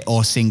fit,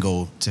 or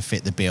single to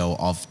fit the bill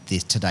of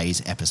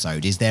today's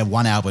episode? Is there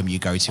one album you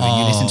go to and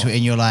you listen to it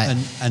and you're like,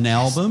 an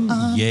album?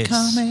 I'm Yes.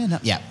 coming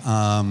up. Yeah,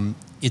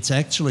 It's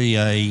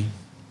actually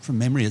from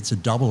memory, it's a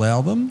double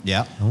album.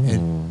 yeah,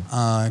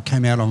 It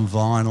came out on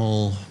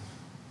vinyl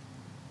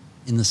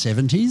in the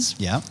 70s.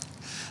 yeah.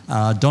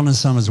 Donna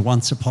Summer's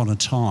Once Upon a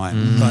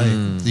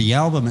Time. The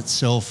album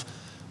itself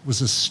was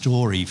a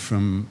story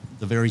from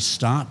the very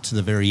start to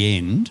the very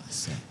end,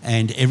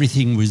 and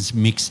everything was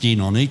mixed in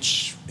on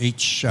each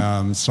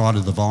side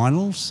of the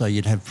vinyl. So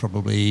you'd have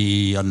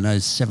probably,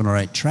 7 or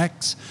 8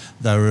 tracks.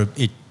 There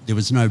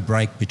was no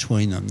break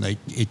between them.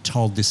 It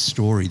told this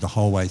story the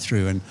whole way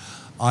through, and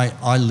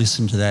I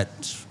listened to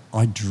that.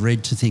 I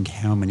dread to think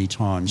how many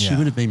times. Yeah. She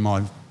would have been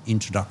my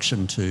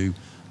introduction to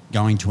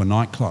going to a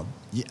nightclub.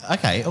 Yeah,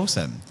 okay,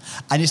 awesome.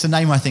 And it's a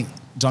name I think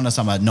Donna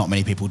Summer, not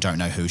many people don't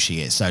know who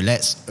she is. So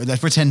let's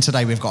pretend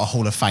today we've got a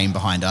Hall of Fame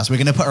behind us. We're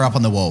going to put her up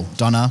on the wall.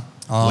 Donna,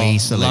 we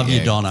salute love you.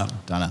 you, Donna.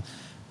 Donna.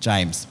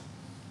 James,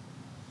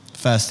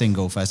 first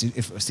single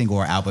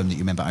or album that you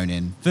remember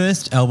owning?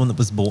 First album that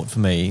was bought for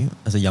me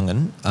as a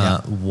young'un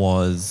Yeah.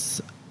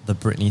 was the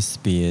Britney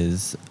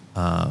Spears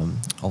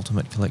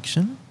Ultimate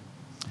Collection.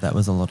 That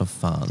was a lot of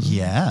fun.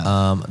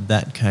 Yeah.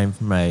 That came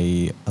from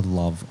a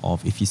love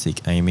of If You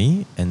Seek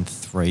Amy and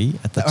 3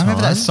 at the I time.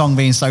 remember that song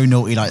being so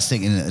naughty, like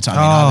singing at the time.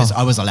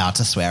 I was allowed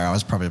to swear. I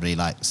was probably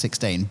like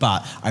 16,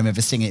 but I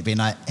remember singing it being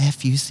like,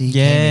 If you seek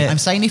Amy. I'm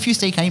saying if you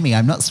seek Amy,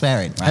 I'm not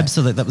swearing. Right?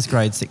 Absolutely, that was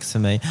grade 6 for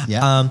me.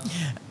 Yeah.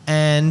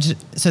 And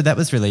so that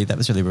was really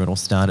where it all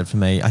started for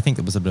me. I think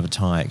there was a bit of a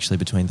tie actually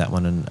between that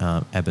one and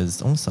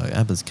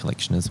ABBA's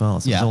collection as well.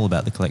 So it was all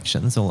about the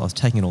collections. I was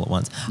taking it all at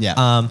once.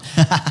 Yeah.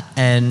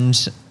 And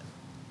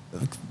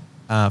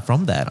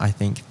from that, I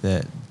think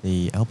that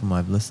the album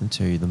I've listened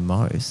to the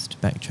most,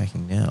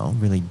 backtracking now,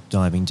 really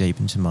diving deep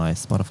into my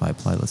Spotify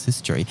playlist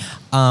history,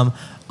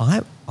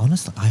 I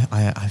honestly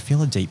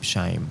feel a deep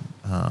shame.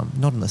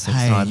 Not in the sense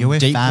that you're I'm with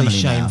deeply family now.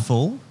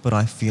 shameful, but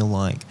I feel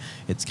like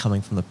it's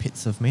coming from the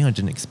pits of me. I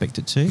didn't expect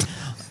it to.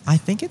 I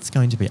think it's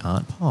going to be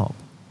art pop.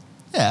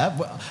 Yeah.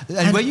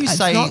 And when you it's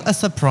say... not a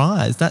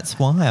surprise. That's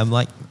why I'm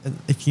like,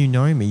 if you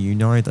know me, you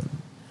know that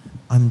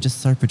I'm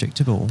just so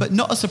predictable. But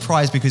not a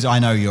surprise, because I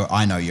know you're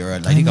a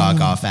Lady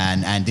Gaga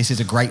fan, and this is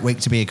a great week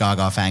to be a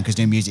Gaga fan because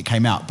new music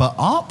came out. But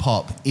Art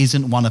Pop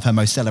isn't one of her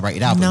most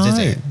celebrated albums, is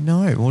it?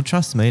 No. Well,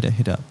 trust me to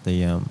hit up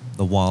the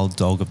wild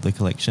dog of the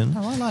collection.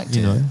 Oh, I liked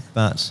you it. know,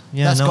 but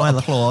yeah, That's no, got I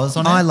applause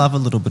on it. I love a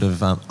little bit of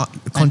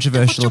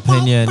controversial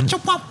opinion.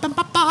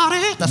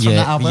 That's from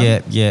that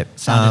album. Yeah.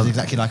 Sounded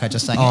exactly like I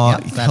just sang it. Oh, Yeah,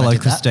 glad I hello, did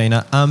that.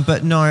 Christina.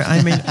 But no,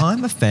 I mean,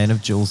 I'm a fan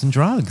of Jules and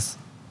Drugs.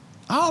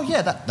 Oh,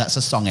 yeah, that's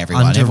a song,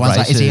 everyone. Everyone's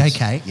like, is he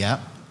okay? Yeah.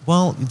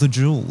 Well, the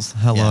Jules,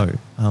 hello.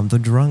 The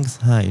Drugs,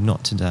 hey,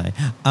 not today.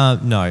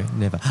 No,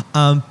 never.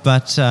 Art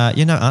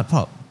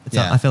pop.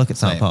 I feel like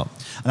it's art Same. pop.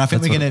 And I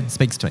think That's we're what going it to...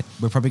 speaks to me.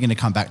 We're probably going to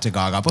come back to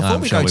Gaga. Before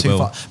I'm we sure go we too will.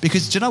 far...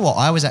 Because do you know what?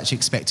 I was actually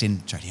expecting...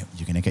 Jodie,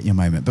 you're going to get your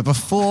moment. But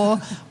before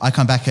I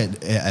come back...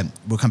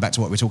 we'll come back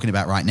to what we're talking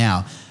about right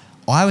now.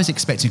 I was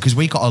expecting... Because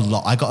I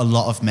got a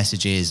lot of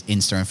messages,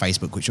 Insta and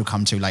Facebook, which we'll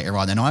come to later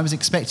on. And I was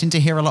expecting to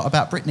hear a lot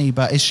about Britney.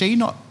 But is she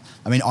not...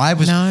 I mean,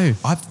 No.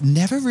 I've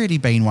never really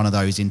been one of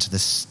those into the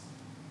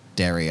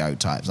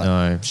stereotypes. Like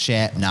No.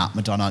 Cher,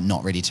 Madonna,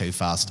 not really too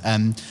fast.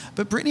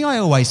 But Britney, I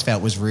always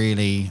felt was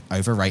really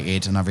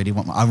overrated, and I really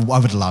want. I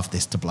would love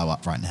this to blow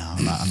up right now.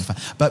 I'm a fan.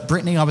 But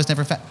Britney, I was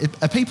never a fan.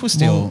 Are people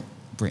still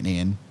Britney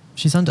in?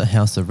 She's under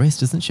house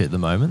arrest, isn't she, at the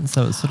moment?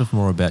 So it's sort of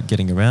more about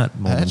getting her out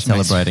more than actually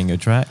makes- celebrating her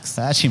tracks.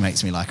 That actually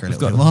makes me like her a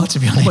little bit more, to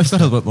be honest. We've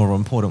got a little bit more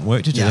important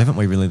work to do, Yeah. haven't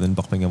we, really, than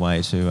bopping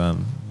away to,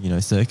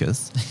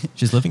 circus.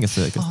 She's living a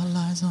circus. All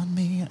eyes on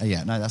me. Oh,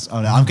 yeah, no, that's...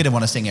 Oh, no, I'm going to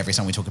want to sing every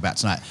song we talk about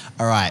tonight.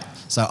 All right,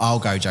 so I'll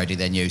go, Jodie,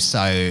 then you.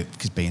 So,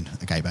 because being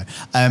a gay bo.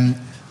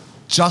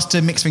 Just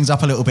to mix things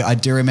up a little bit, I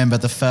do remember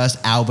the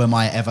first album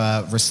I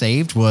ever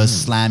received was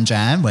Slam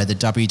Jam, where the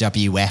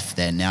WWF,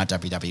 then now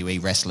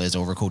WWE wrestlers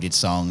all recorded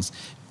songs.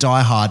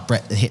 Die hard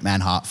Bret the Hitman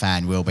Hart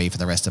fan will be for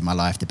the rest of my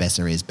life. The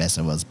besser is,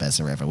 besser was,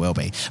 besser ever will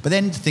be. But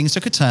then things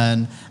took a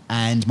turn,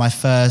 and my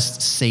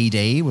first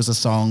CD was a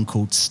song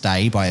called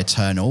Stay by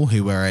Eternal,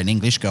 who were an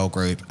English girl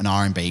group, an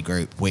R&B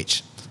group,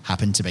 which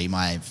happened to be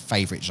my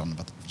favourite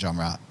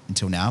genre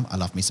until now. I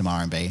love me some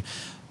R&B.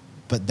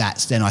 But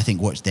that's then, I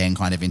think, what then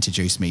kind of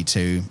introduced me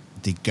to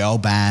the girl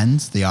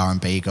bands, the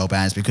R&B girl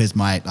bands, because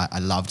I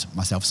loved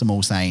myself some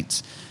All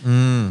Saints.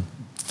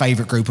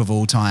 favorite group of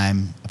all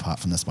time, apart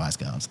from the Spice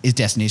Girls, is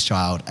Destiny's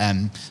Child.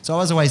 So I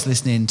was always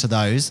listening to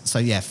those. So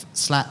yeah,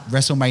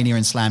 WrestleMania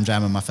and Slam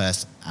Jam are my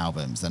first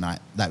albums.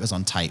 That was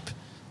on tape.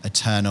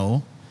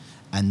 Eternal.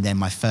 And then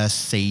my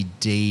first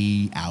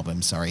CD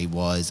album,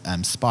 was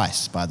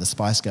Spice by the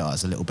Spice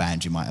Girls, a little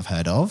band you might have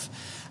heard of.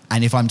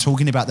 And if I'm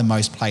talking about the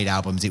most played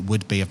albums, it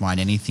would be of mine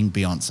anything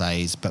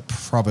Beyonce's, but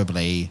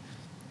probably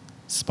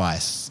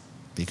Spice,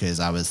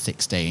 because I was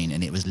 16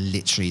 and it was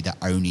literally the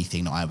only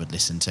thing that I would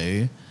listen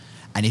to.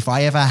 And if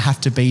I ever have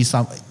to be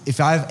if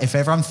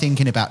ever I'm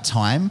thinking about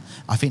time,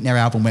 I think their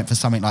album went for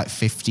something like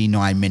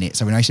 59 minutes.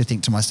 So when I used to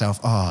think to myself,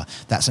 oh,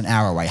 that's an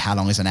hour away, how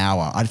long is an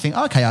hour? I'd think,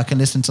 okay, I can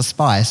listen to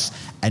Spice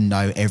and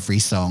know every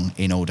song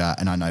in order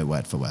and I know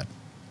word for word.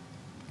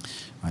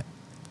 Right,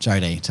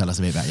 Jodie, tell us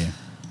a bit about you.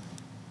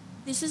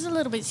 This is a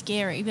little bit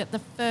scary, but the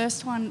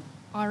first one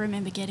I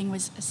remember getting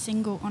was a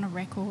single on a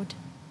record.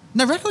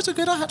 No, records are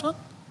good. I had one.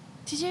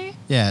 Did you?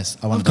 Yes,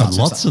 I want I've to got dance.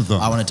 lots of them.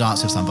 I want to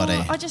dance with somebody.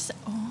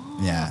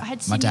 Yeah, I had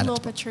my Cyndi dad-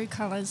 Lauper, True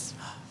Colours.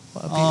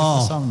 What a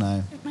beautiful song,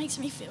 though. It makes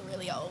me feel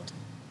really old.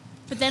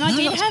 But then I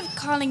did have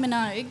Kylie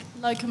Minogue,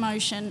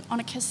 Locomotion, on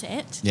a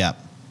cassette. Yeah.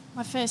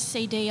 My first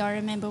CD I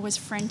remember was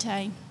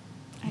Frente,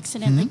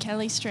 Accidentally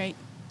Kelly Street.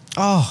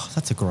 Oh,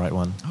 that's a great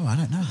one. Oh, I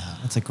don't know that.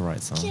 That's a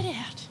great song. Get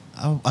out.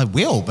 Oh, I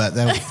will, but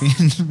there'll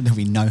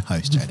be no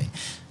host, Jodie.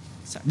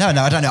 No,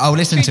 I don't know. I'll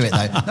listen to it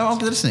though. No, I'll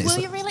listen to it.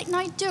 Will you really?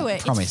 No, do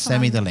it. Promise. It's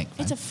Send me fun. the link.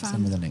 It's a Fran. fun.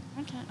 Send me the link.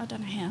 Okay, I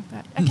don't know how,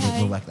 but okay.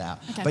 We'll work that out.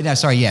 Okay. But no,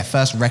 sorry, yeah,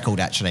 first record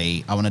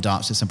actually, I Want to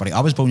Dance with Somebody. I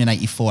was born in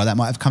 84. That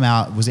might have come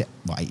out, was it,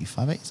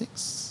 85,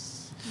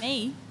 86?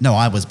 Me? No,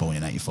 I was born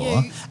in 84.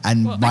 You-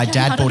 And well, my okay, I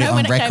dad don't bought it know on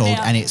when it came record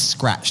out. and it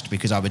scratched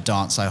because I would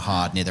dance so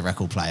hard near the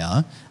record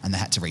player and they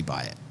had to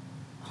rebuy it.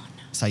 Oh,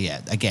 no. So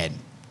yeah, again,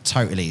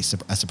 totally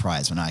a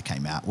surprise when I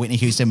came out. Whitney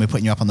Houston, we're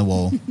putting you up on the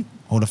wall.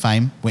 Hall of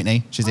Fame,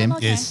 Whitney, she's in.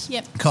 Okay. Yes.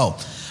 Yep. Cool. All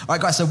right,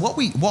 guys. So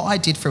what I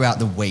did throughout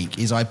the week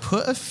is I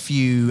put a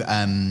few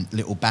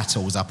little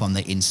battles up on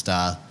the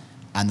Insta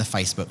and the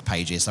Facebook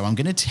pages. So I'm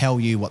going to tell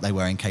you what they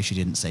were in case you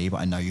didn't see, but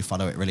I know you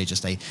follow it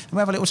religiously, and we'll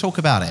have a little talk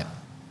about it.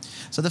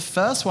 So the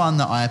first one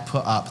that I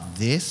put up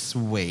this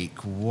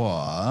week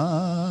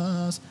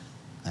was,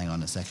 hang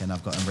on a second,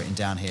 I've got them written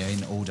down here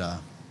in order.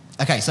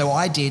 Okay, so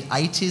I did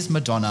 80s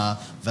Madonna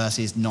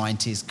versus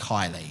 90s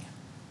Kylie.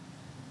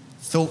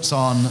 Thoughts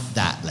on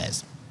that,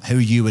 Les? Who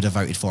you would have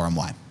voted for and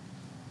why?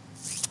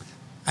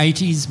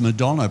 80s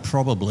Madonna,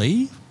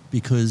 probably,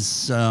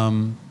 because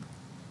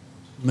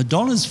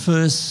Madonna's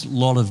first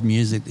lot of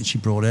music that she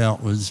brought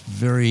out was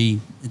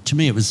to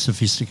me, it was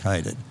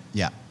sophisticated.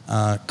 Yeah.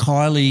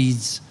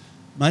 Kylie's,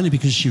 mainly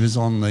because she was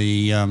on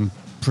the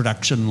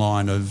production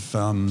line of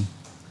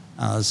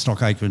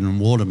Stock Aitken and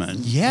Waterman.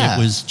 Yeah. It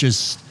was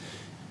just,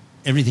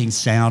 everything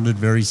sounded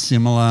very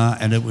similar,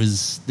 and there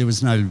was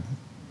no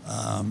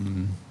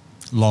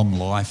long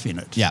life in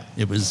it. Yeah.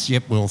 It was,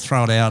 we'll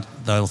throw it out,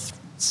 they'll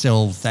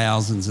sell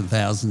thousands and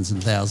thousands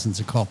and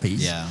thousands of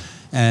copies. Yeah.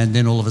 And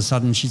then all of a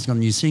sudden she's got a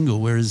new single,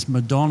 whereas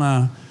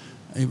Madonna,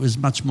 it was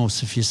much more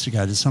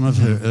sophisticated. Some of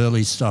her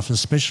early stuff,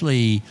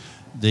 especially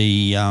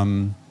the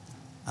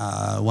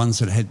ones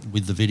that had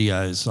with the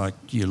videos, like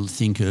you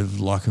think of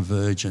Like a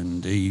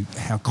Virgin,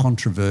 how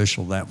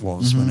controversial that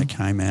was when it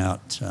came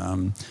out.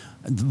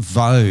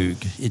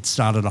 Vogue, it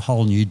started a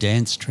whole new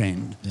dance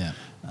trend. Yeah.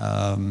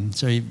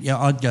 So, yeah,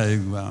 I'd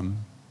go,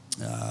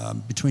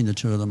 between the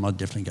two of them, I'd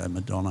definitely go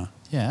Madonna.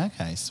 Yeah,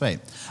 okay, sweet.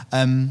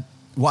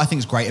 What I think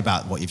is great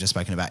about what you've just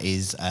spoken about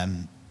is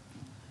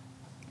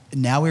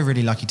now we're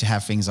really lucky to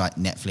have things like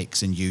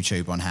Netflix and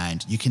YouTube on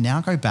hand. You can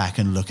now go back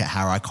and look at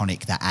how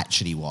iconic that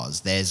actually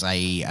was. There's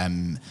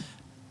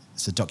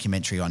it's a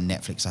documentary on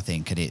Netflix, I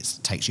think, and it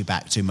takes you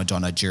back to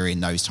Madonna during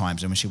those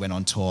times and when she went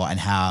on tour and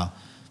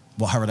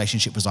what her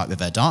relationship was like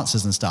with her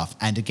dancers and stuff.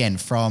 And again,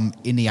 from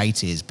in the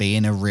 80s,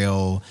 being a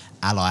real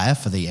ally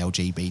for the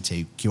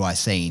LGBTQI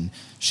scene,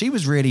 she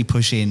was really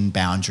pushing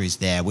boundaries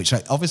there, which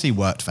obviously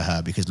worked for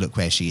her because look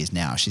where she is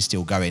now. She's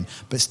still going,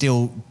 but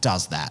still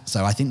does that.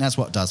 So I think that's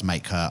what does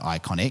make her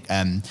iconic.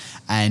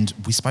 And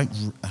we spoke,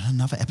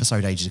 another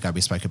episode ages ago,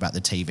 we spoke about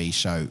the TV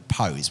show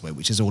Pose,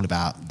 which is all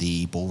about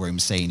the ballroom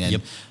scene.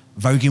 And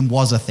voguing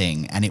was a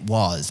thing, and it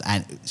was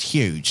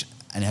huge.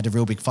 And it had a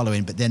real big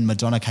following, but then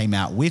Madonna came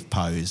out with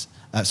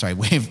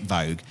with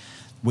Vogue,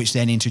 which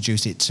then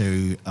introduced it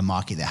to a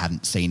market that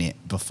hadn't seen it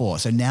before.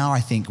 So now I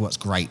think what's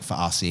great for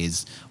us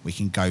is we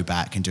can go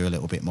back and do a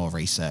little bit more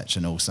research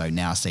and also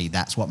now see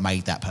that's what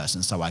made that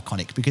person so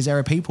iconic, because there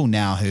are people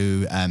now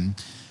who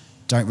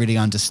don't really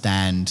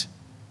understand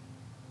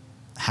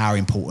how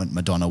important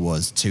Madonna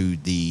was to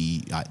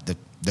the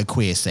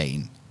queer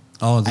scene.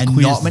 Oh, and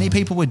not many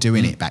people were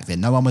doing it back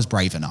then. No one was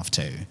brave enough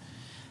to.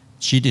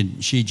 She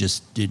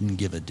just didn't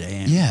give a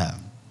damn. Yeah.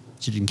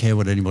 She didn't care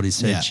what anybody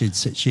said. Yeah.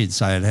 She'd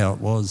say it how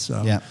it was.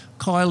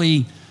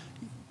 Kylie,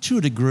 to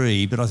a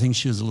degree, but I think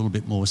she was a little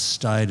bit more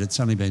staid. It's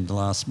only been the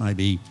last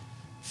maybe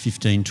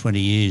 15, 20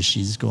 years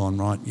she's gone,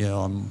 right,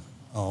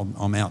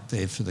 I'm out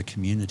there for the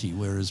community,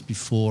 whereas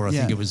before I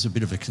think it was a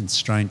bit of a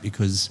constraint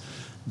because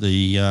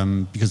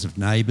of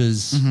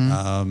Neighbours.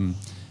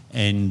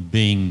 and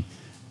being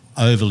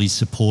overly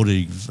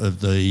supportive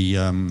of the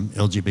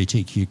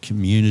LGBTQ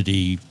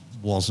community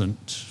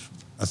wasn't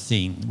a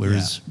thing,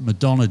 whereas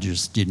Madonna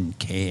just didn't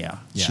care.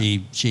 Yeah.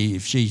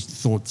 If she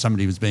thought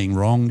somebody was being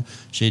wronged,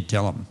 she'd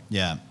tell them.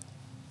 Yeah.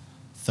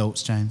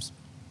 Thoughts, James?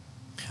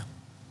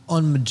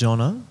 On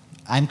Madonna,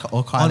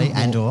 Or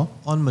Kylie,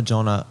 on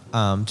Madonna,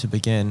 to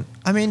begin,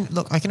 I mean,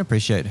 look, I can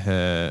appreciate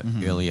her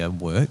earlier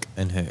work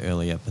and her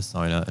earlier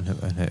persona and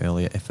her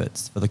earlier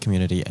efforts for the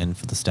community and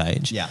for the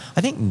stage. Yeah.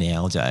 I think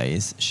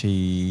nowadays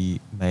she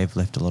may have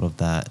left a lot of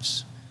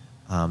that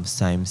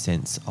same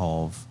sense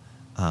of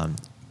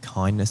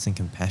kindness and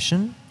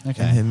compassion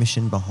Okay. and her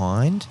mission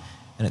behind,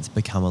 and it's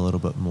become a little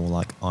bit more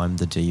like, I'm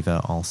the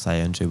diva, I'll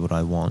say and do what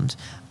I want,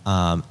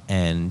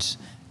 and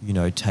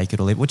take it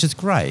or leave it, which is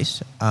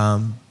great.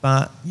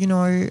 But,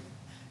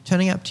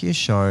 turning up to your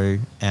show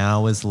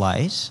hours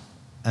late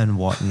and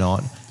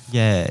whatnot,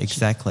 yeah,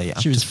 exactly.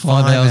 She was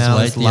 5 hours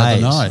late the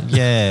other night.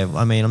 Yeah,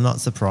 I mean, I'm not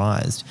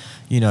surprised,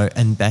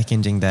 and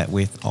back-ending that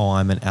with,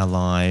 I'm an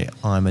ally,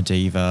 I'm a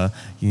diva,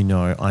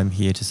 I'm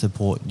here to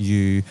support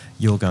you,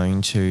 you're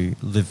going to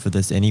live for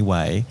this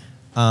anyway.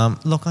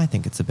 Look, I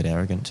think it's a bit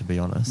arrogant, to be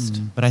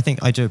honest. But I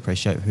think I do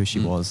appreciate who she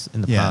was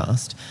in the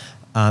past.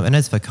 And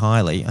as for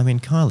Kylie, I mean,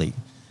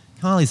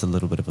 Kylie's a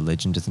little bit of a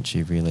legend, isn't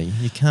she, really?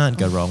 You can't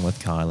go wrong with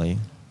Kylie.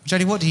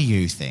 Jodie, what do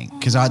you think?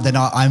 Because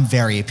I'm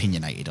very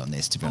opinionated on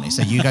this, to be honest.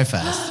 So you go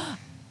first.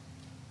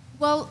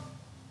 Well,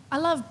 I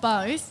love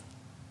both,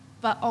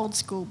 but old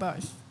school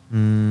both.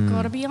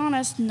 Gotta be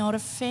honest, not a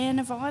fan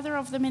of either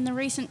of them in the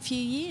recent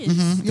few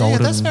years. Yeah,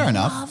 that's fair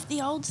enough. Love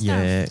the old stuff.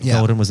 Yeah, Yeah.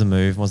 Golden was a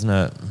move,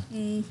 wasn't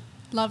it?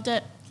 Loved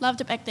it.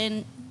 Loved it back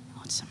then.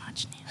 Not so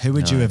much now. Who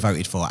would you have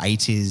voted for?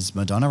 80s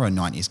Madonna or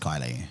 90s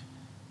Kylie?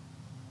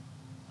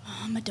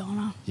 Oh,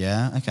 Madonna.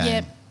 Yeah,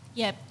 okay.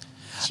 Yep.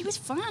 She was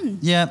fun.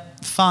 Yeah,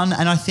 fun.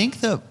 And I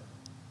think that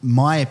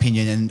my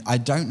opinion, and I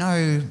don't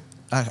know,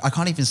 I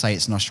can't even say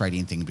it's an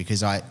Australian thing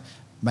because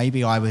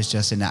maybe I was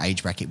just in that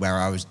age bracket where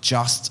I was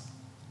just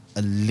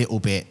a little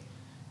bit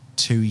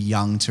too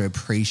young to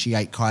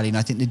appreciate Kylie. And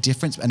I think the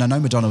difference, and I know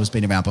Madonna was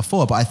been around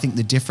before, but I think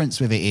the difference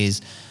with it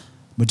is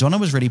Madonna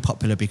was really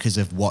popular because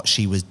of what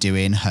she was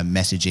doing, her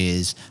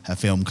messages, her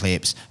film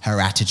clips, her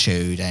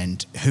attitude,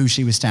 and who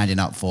she was standing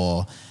up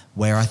for.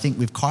 Where I think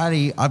with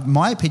Kylie,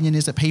 my opinion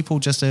is that people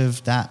just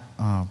have that,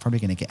 I'm probably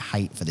going to get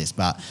hate for this,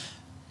 but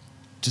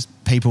just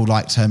people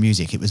liked her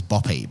music. It was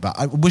boppy.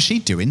 But was she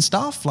doing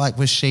stuff? Like,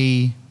 was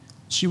she...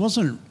 She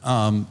wasn't...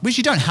 which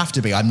you don't have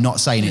to be. I'm not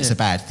saying it's a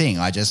bad thing.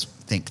 I just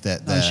think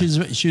that...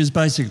 she was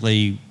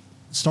basically...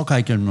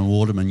 Stockaker and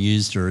Waterman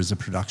used her as a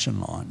production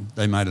line.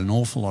 They made an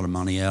awful lot of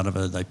money out of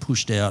her. They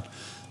pushed out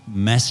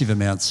massive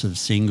amounts of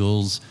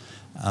singles.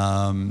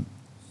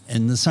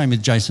 And the same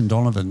with Jason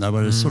Donovan. They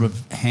were sort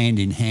of hand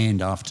in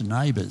hand after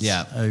Neighbours.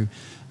 Yeah. So,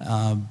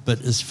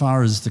 but as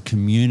far as the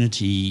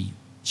community,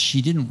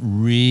 she didn't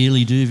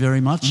really do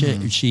very much.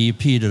 She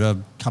appeared at a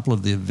couple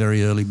of the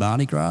very early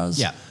Mardi Gras.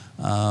 Yeah.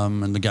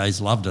 And the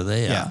gays loved her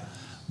there. Yeah.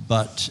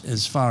 But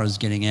as far as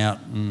getting out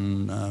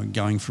and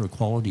going for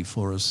equality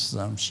for us,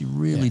 she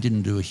really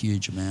didn't do a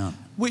huge amount.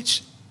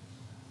 Which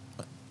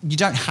you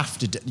don't have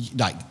to do.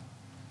 Like,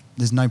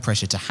 there's no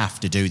pressure to have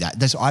to do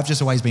that. I've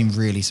just always been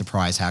really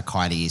surprised how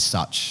Kylie is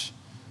such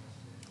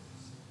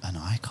an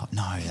icon.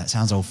 No, that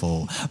sounds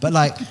awful. But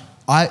like,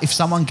 if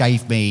someone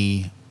gave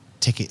me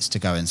tickets to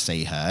go and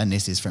see her, and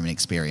this is from an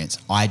experience,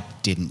 I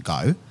didn't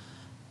go.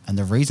 And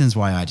the reasons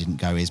why I didn't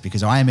go is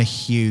because I am a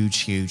huge,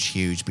 huge,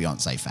 huge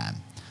Beyonce fan.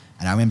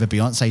 And I remember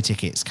Beyonce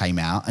tickets came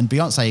out, and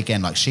Beyonce,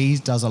 again, like, she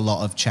does a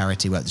lot of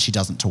charity work that she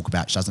doesn't talk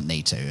about, she doesn't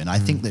need to. And I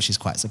think that she's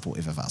quite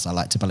supportive of us. I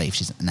like to believe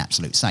she's an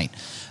absolute saint.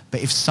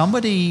 But if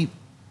somebody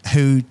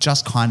who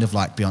just kind of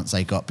like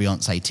Beyonce got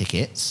Beyonce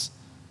tickets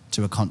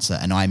to a concert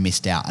and I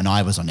missed out and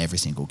I was on every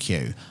single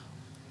queue,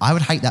 I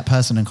would hate that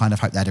person and kind of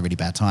hope they had a really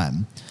bad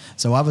time.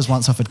 So I was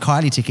once offered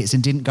Kylie tickets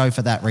and didn't go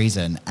for that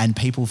reason, and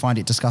people find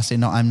it disgusting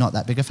that I'm not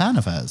that big a fan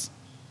of hers.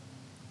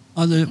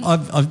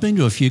 I've been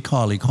to a few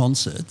Kylie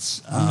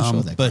concerts. I'm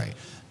sure they're but great.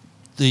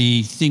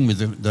 The thing with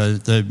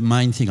the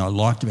main thing I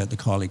liked about the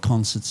Kylie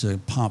concerts,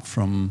 apart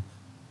from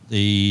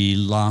the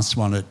last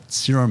one at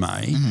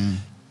Cirame,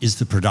 is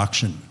the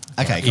production.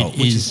 Okay, cool. It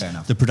Which is is fair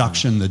enough. the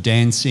production, the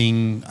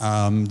dancing.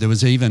 There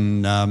was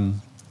even,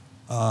 I'm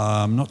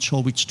not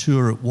sure which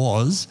tour it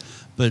was,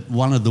 but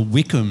one of the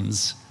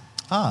Wickhams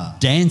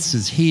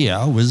dancers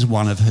here was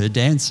one of her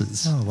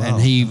dancers. Oh, wow. And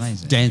he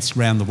Amazing. danced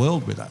around the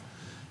world with her.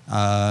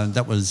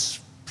 That was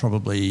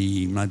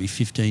probably maybe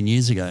 15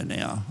 years ago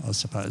now, I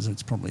suppose.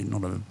 It's probably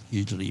not a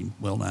hugely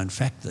well-known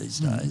fact these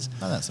days.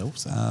 Oh, that's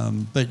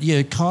awesome. But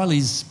yeah,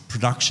 Kylie's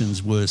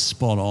productions were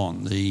spot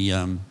on.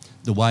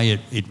 The way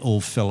it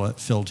all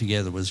fell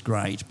together was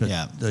great. But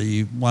Yeah.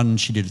 the one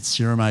she did at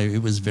Cirame, it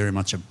was very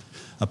much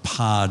a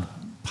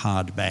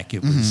parred back.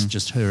 It was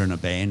just her and a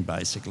band,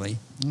 basically.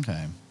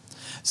 Okay.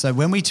 So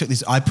when we took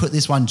this, I put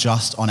this one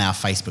just on our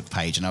Facebook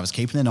page, and I was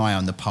keeping an eye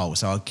on the poll.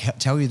 So I'll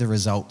tell you the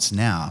results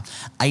now.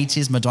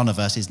 80s Madonna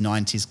versus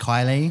 90s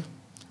Kylie.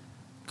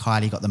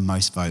 Kylie got the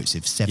most votes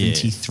with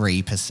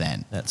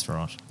 73%. That's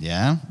right.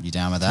 Yeah? You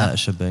down with that? That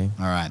should be.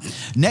 All right.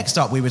 Next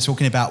up, we were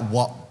talking about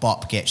what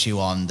bop gets you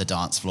on the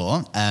dance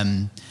floor.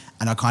 And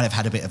I kind of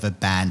had a bit of a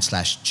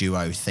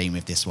band/duo theme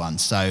with this one.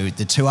 So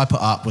the two I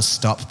put up was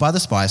Stopped by the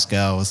Spice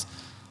Girls.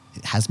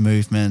 It has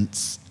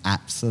movements,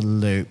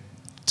 absolute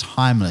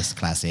timeless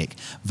classic,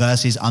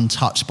 versus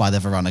Untouched by the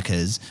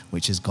Veronicas,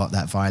 which has got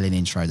that violin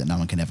intro that no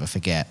one can ever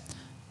forget.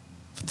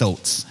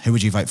 Thoughts? Who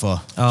would you vote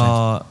for?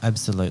 Oh,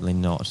 absolutely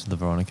not the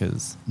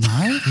Veronicas.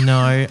 No?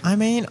 No, I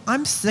mean,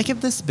 I'm sick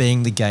of this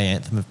being the gay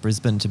anthem of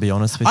Brisbane, to be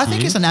honest with you. I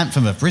think it's an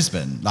anthem of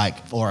Brisbane,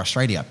 or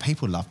Australia.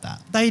 People love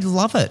that. They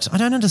love it. I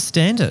don't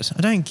understand it.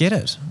 I don't get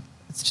it.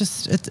 It's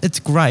just, it's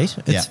great.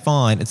 It's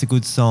fine. It's a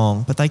good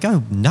song, but they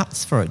go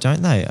nuts for it,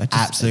 don't they?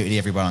 Absolutely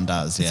everyone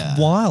does, yeah. It's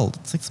wild.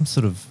 It's like some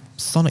sort of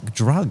sonic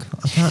drug.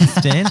 I can't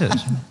stand it.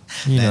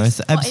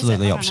 It's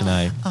absolutely option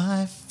A.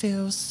 I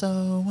feel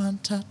so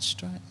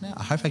untouched right now.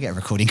 I hope I get a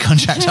recording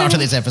contract after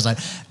this episode.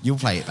 You'll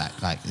play it back.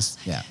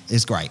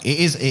 It's great. It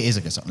is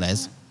a good song.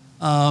 Les?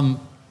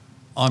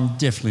 I'm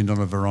definitely not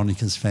a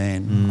Veronica's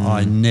fan.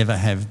 I never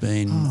have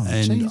been. Oh,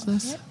 and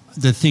Jesus.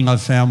 the thing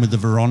I've found with the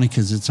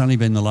Veronicas, it's only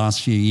been the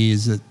last few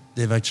years that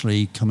they've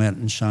actually come out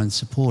and shown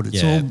support.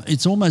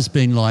 It's almost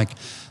been like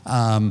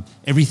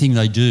everything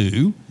they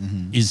do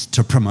is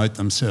to promote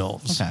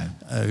themselves. Okay.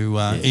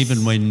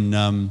 Even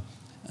when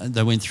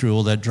they went through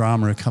all that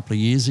drama a couple of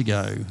years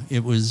ago,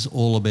 it was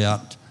all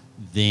about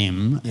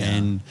them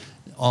and,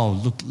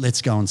 look,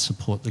 let's go and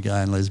support the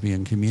gay and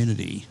lesbian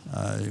community.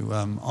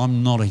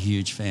 I'm not a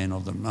huge fan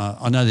of them.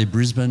 I know they're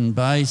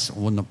Brisbane-based,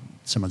 or not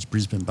so much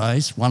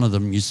Brisbane-based. One of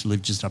them used to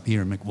live just up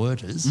here in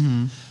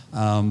McWhirters,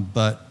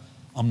 but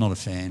I'm not a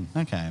fan.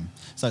 Okay.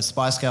 So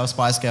Spice Girls,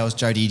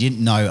 Jodie, you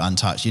didn't know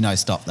Untouched. You know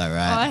Stop though,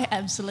 right? I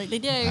absolutely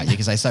do. Right, you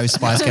can say, so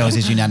Spice Girls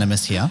is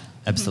unanimous here.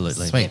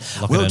 Absolutely. Sweet.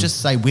 We'll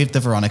just say with the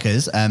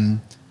Veronicas,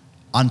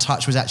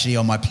 Untouched was actually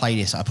on my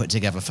playlist I put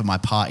together for my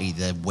party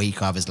the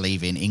week I was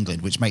leaving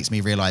England, which makes me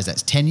realise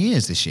that's 10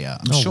 years this year.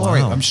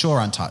 I'm sure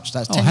Untouched.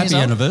 That's 10 years happy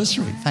old.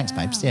 anniversary. Thanks,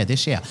 babes. Yeah,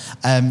 this year.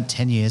 10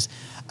 years.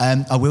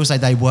 I will say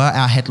they were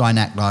our headline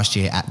act last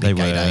year at Big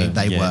Gay Day.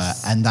 They were.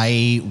 And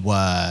they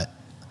were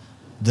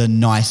the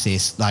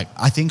nicest. Like,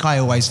 I think I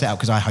always felt,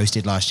 because I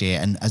hosted last year,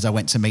 and as I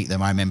went to meet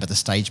them, I remember the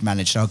stage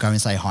manager, I'll go and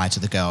say hi to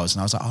the girls,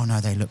 and I was like, oh no,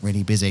 they look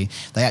really busy.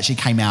 They actually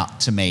came out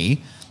to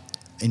me,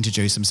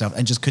 introduced themselves,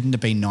 and just couldn't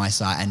have been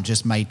nicer, and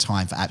just made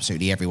time for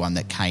absolutely everyone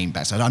that came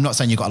back. So I'm not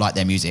saying you've got to like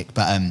their music,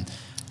 but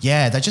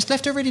they just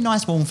left a really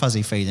nice warm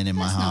fuzzy feeling in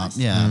my heart. Nice.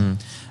 Yeah.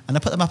 And I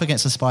put them up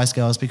against the Spice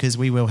Girls because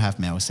we will have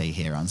Mel C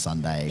here on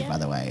Sunday, by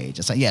the way.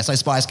 So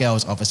Spice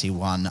Girls obviously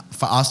won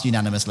for us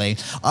unanimously.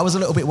 I was a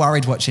little bit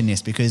worried watching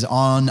this because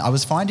I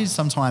was finding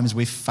sometimes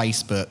with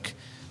Facebook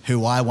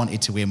who I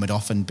wanted to win would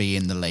often be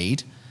in the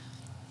lead.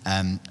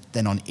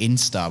 Then on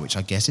Insta, which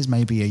I guess is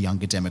maybe a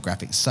younger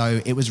demographic.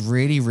 So it was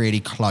really, really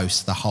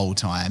close the whole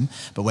time.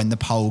 But when the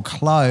poll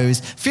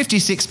closed,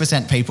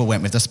 56% people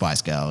went with the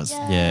Spice Girls.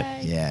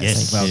 Yeah.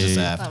 Yes. Well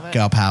deserved.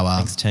 Girl power.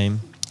 Thanks, team.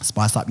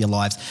 Spice up your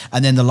lives.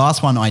 And then the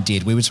last one I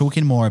did, we were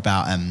talking more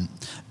about,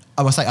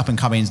 I would say up and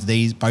comings,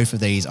 both of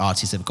these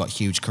artists have got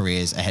huge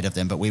careers ahead of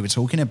them, but we were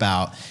talking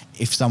about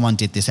if someone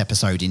did this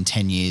episode in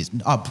 10 years,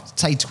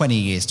 say 20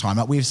 years time,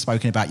 like we've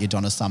spoken about your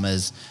Donna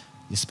Summers,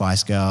 your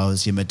Spice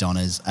Girls, your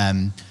Madonnas,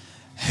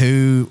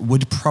 who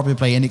would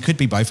probably, and it could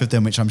be both of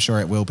them, which I'm sure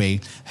it will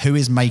be, who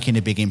is making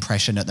a big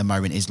impression at the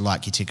moment is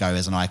likely to go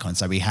as an icon.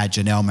 So we had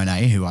Janelle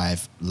Monáe, who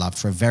I've loved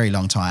for a very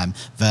long time,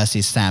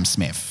 versus Sam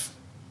Smith.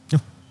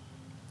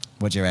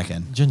 What do you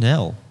reckon?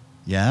 Janelle.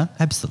 Yeah?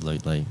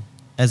 Absolutely.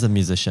 As a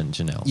musician,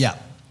 Janelle. Yeah.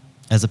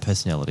 As a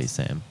personality,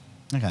 Sam.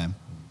 Okay.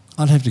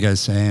 I'd have to go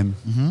Sam.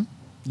 Mm-hmm.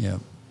 Yeah.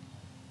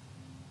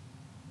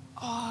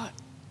 Oh,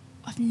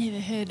 I've never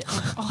heard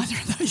of either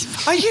of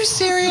those. Are you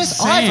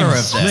serious? Either of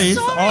them? Smith.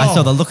 Sorry. I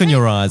saw the look in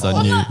your eyes.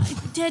 I knew. No,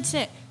 dead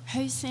set.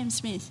 Who's Sam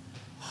Smith?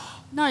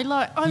 No,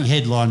 he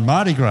headlined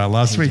Mardi Gras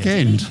last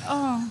weekend.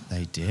 Oh.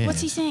 They did.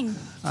 What's he saying?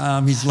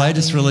 His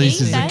latest release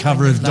is a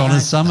cover of Donna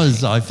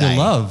Summers, I Feel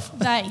Love.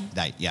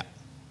 They, yeah.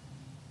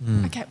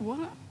 Okay,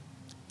 what?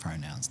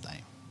 Pronouns,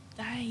 they.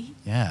 They.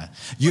 Yeah.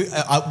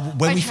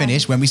 When we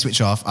finish, when we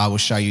switch off, I will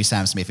show you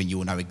Sam Smith and you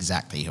will know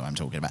exactly who I'm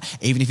talking about.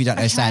 Even if you don't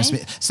know Sam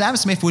Smith. Sam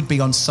Smith would be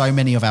on so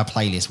many of our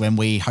playlists. When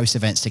we host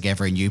events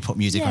together and you put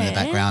music on in the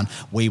background,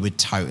 we would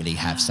totally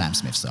have Sam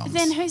Smith songs.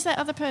 Then who's that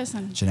other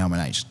person? Janelle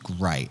Monáe,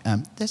 great.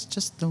 That's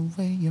just the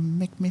way you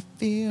make me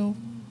feel.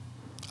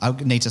 I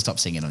need to stop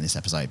singing on this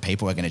episode.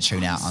 People are going to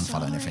tune out,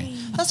 unfollow and everything.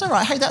 That's all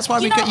right. Hey, that's why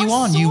we got you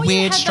on, you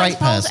weird straight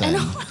person.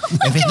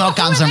 If it's not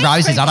Guns N'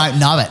 Roses, I don't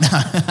know it.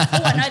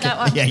 I know that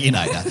one. Yeah, you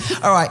know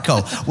that. All right,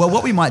 cool. Well,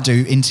 what we might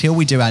do until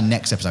we do our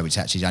next episode, which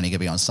actually is only going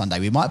to be on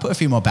Sunday, we might put a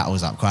few more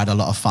battles up because I had a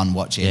lot of fun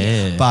watching.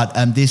 Yeah. But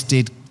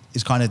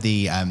is kind of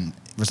the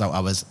result I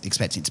was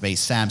expecting to be.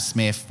 Sam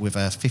Smith with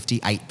a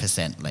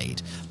 58%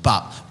 lead.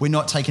 But we're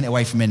not taking it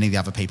away from any of the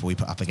other people we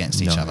put up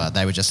against each other.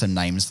 They were just some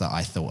names that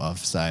I thought of.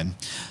 So,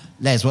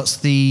 Les, what's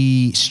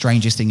the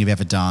strangest thing you've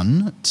ever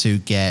done to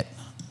get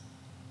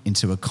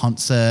into a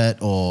concert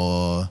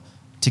or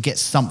to get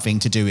something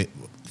to do it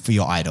for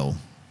your idol?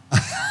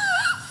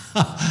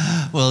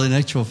 Well, in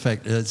actual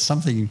fact, it's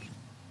something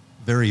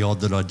very odd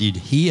that I did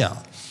here.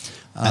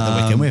 At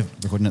the Wickham, we're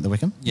recording at the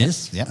Wickham.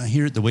 Yes, Yep.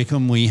 here at the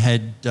Wickham, we've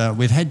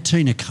had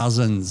Tina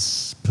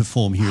Cousins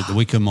perform here at the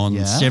Wickham on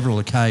Yeah. several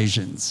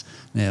occasions.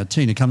 Now,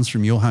 Tina comes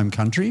from your home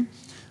country,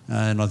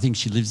 and I think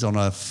she lives on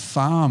a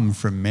farm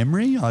from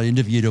memory. I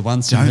interviewed her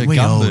once in her Don't we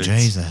all, gumboots.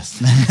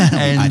 Jesus?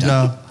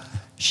 And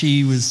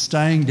she was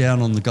staying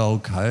down on the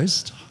Gold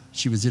Coast.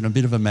 She was in a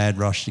bit of a mad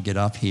rush to get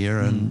up here,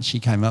 and she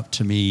came up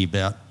to me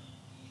about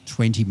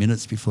 20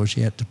 minutes before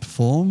she had to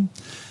perform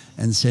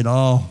and said,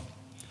 "Oh,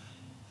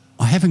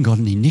 I haven't got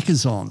any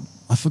knickers on.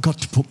 I forgot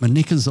to put my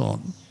knickers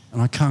on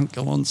and I can't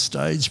go on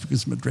stage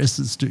because my dress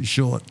is too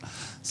short."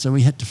 So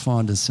we had to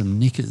find her some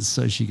knickers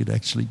so she could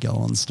actually go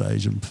on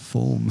stage and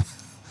perform.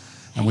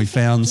 And we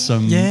found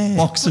some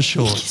boxer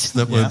shorts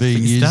that were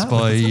being used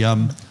by,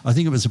 I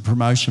think it was a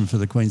promotion for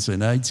the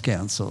Queensland AIDS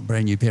Council, a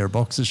brand new pair of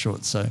boxer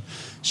shorts. So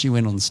she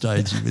went on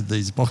stage with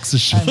these boxer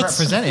shorts. And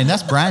representing,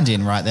 that's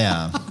branding right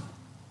there.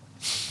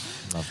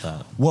 Love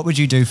that. What would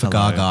you do for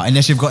Hello. Gaga?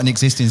 Unless you've got an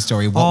existing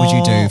story, what would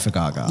you do for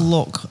Gaga?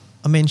 Look,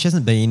 I mean, she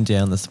hasn't been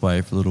down this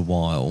way for a little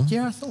while.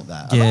 Yeah, I thought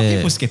that. A lot of Yeah.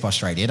 people skip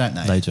Australia, don't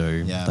they? They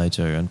do. Yeah. They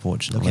do,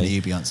 unfortunately. Looking at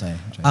you, Beyonce.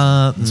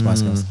 The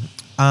Spice Girls.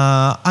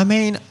 I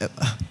mean,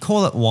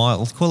 call it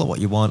wild, call it what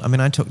you want. I mean,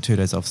 I took 2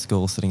 days off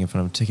school sitting in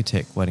front of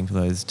Ticketek waiting for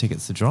those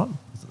tickets to drop.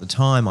 At the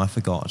time, I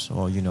forgot,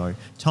 or,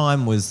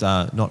 time was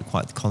not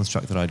quite the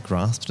construct that I'd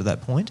grasped at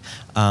that point.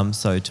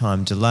 So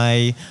time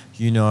delay,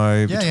 between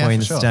for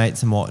the sure.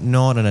 states and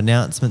whatnot, and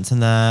announcements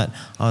and that.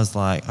 I was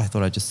like, I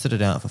thought I'd just sit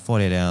it out for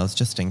 48 hours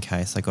just in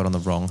case I got on the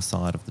wrong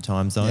side of the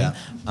time zone.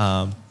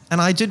 Yeah. And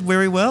I did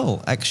very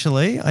well,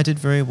 actually. I did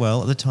very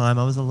well. At the time,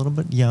 I was a little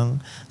bit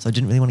young, so I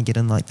didn't really want to get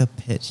in like the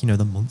pit,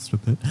 the monster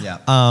pit. Yeah.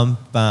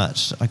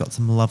 But I got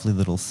some lovely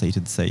little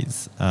seated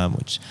seats,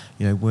 which,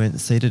 weren't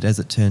seated as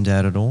it turned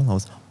out at all. I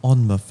was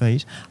on my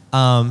feet.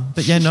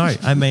 But yeah, no,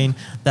 I mean,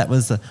 that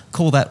was,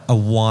 call that a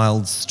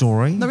wild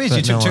story. No, it is. But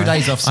You took 2 I-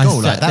 days off I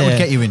school. sat That would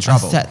get you in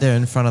trouble. I sat there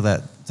in front of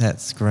that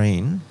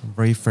screen,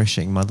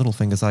 refreshing my little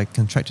fingers. I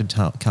contracted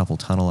carpal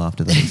tunnel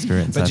after that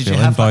experience. But I did feel you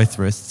in have both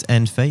wrists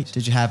and feet.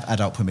 Did you have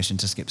adult permission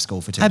to skip school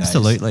for 2 days?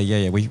 Absolutely,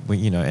 yeah. We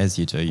as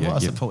you do.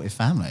 What a You supportive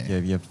family.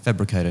 you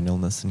fabricate an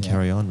illness and Yeah.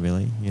 carry on,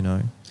 really,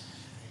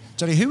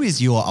 Jodie, who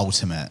is your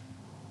ultimate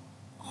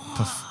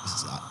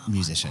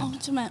musician?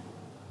 Ultimate.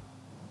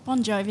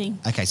 Bon Jovi.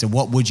 Okay, so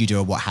what would you do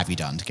or what have you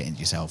done to get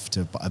yourself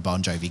to a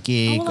Bon Jovi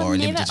gig Well, or a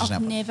I've limited never, edition I've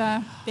album?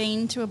 never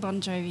been to a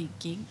Bon Jovi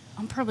gig.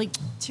 I'm probably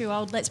too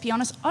old, let's be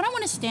honest. I don't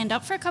want to stand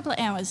up for a couple of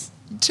hours.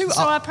 Too So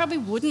old. I probably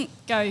wouldn't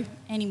go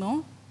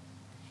anymore.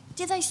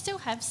 Do they still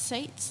have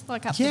seats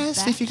up the Yes,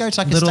 back? if you go to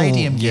like a Little-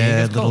 stadium gig,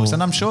 yeah, of course. little-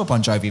 And I'm sure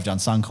Bon Jovi have done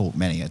Suncourt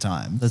many a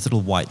time. Those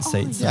little white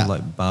seats, yeah. little,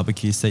 like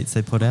barbecue seats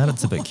they put out.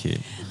 It's a bit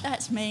cute.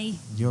 That's me.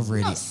 You're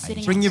really Not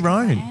sitting Bring up your for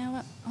an own.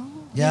 hour. Oh,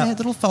 Yeah.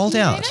 little fold can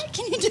you out, do that?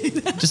 Can you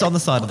do that? just on the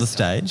side of the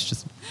stage,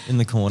 just in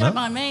the corner. Don't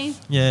mind me.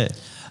 Yeah.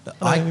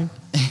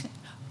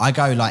 I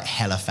go like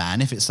hella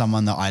fan if it's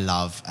someone that I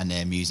love and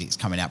their music's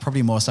coming out.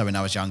 Probably more so when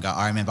I was younger.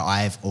 I remember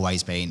I've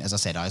always been, as I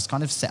said, I was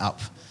kind of set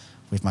up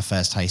with my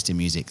first taste in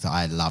music that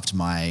I loved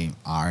my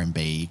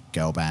R&B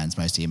girl bands,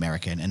 mostly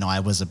American, and I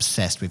was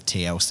obsessed with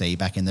TLC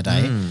back in the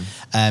day.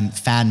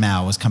 Fan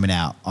Mail was coming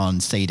out on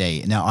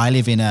CD. Now, I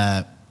live in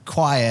a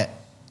quiet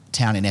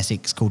town in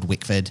Essex called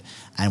Wickford,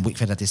 and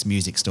Wickford had this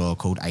music store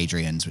called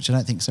Adrian's, which I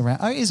don't think's around.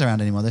 Oh, it is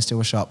around anymore. There's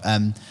still a shop.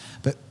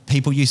 But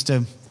people used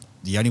to,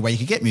 the only way you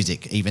could get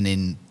music, even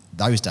in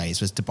those days,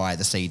 was to buy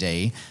the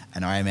CD.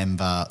 And I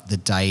remember the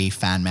day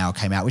Fan Mail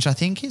came out, which I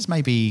think is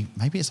maybe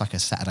it's like a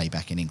Saturday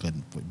back in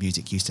England, where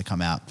music used to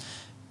come out,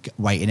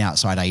 waiting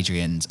outside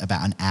Adrian's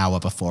about an hour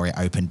before it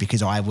opened,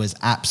 because I was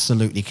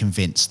absolutely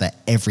convinced that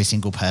every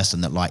single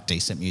person that liked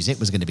decent music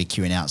was going to be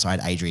queuing outside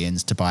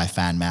Adrian's to buy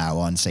Fan Mail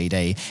on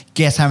CD.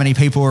 Guess how many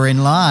people were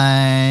in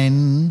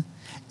line?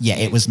 Yeah,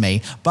 it was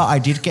me. But I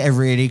did get a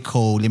really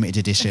cool limited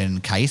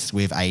edition case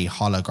with a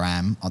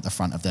hologram at the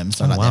front of them.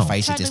 So Oh, like wow. their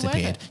faces Totally worth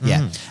disappeared. it.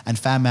 Yeah. And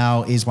Fan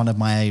Mail is one of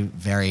my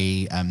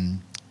very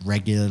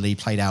regularly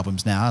played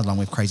albums now, along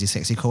with Crazy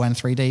Sexy Cool and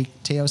 3D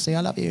TLC,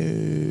 I love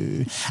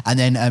you. And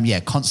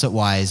then,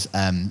 concert-wise,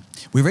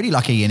 we're really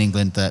lucky in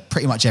England that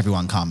pretty much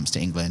everyone comes to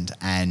England.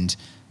 And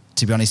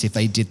to be honest, if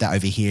they did that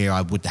over here,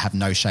 I would have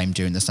no shame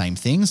doing the same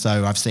thing.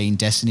 So I've seen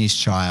Destiny's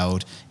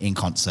Child in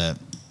concert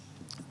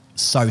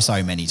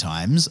so many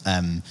times.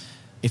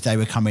 If they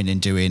were coming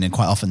and doing, and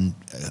quite often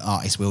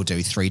artists will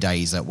do 3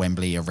 days at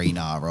Wembley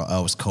Arena or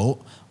Earls Court,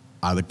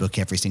 I would book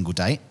every single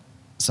date.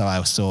 So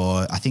I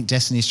think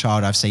Destiny's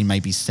Child I've seen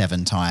maybe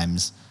 7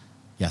 times.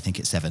 Yeah, I think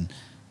it's 7.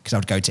 Because I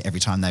would go to every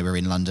time they were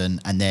in London.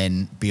 And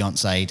then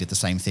Beyonce did the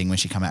same thing when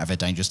she came out of her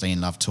Dangerously in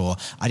Love tour.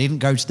 I didn't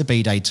go to the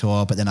B-Day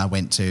tour, but then I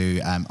went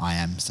to I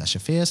Am Sasha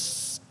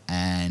Fierce.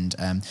 And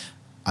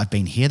I've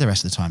been here the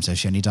rest of the time. So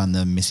she only done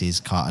the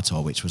Mrs. Carter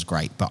tour, which was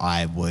great. But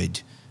I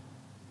would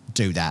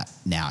do that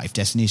now. If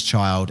Destiny's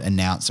Child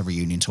announced a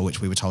reunion tour,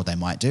 which we were told they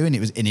might do, and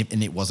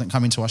it wasn't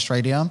coming to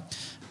Australia,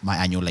 my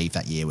annual leave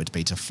that year would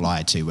be to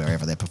fly to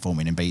wherever they're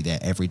performing and be there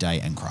every day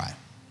and cry.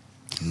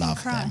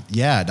 Love cry? them.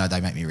 Yeah, no, they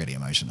make me really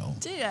emotional.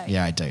 Do they?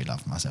 Yeah, I do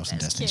love myself some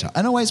That's Destiny's cute. Child.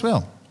 And always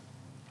will.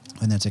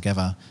 When they're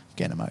together,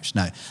 getting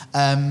emotional.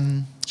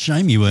 No.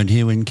 Shame you weren't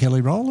here when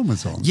Kelly Rowland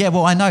was on. Yeah,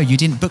 well, I know. You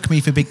didn't book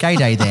me for Big Gay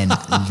Day then,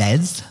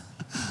 Les.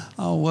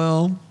 Oh,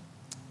 well,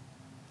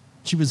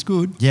 she was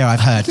good. Yeah, I've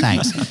heard.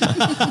 Thanks.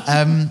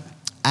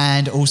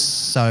 And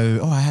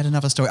also, I had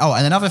another story. Oh,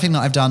 and another thing that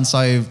I've done,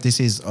 so this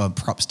is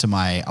props to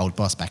my old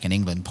boss back in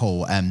England,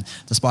 Paul.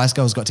 The Spice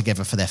Girls got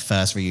together for their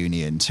first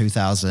reunion,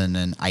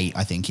 2008,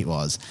 I think it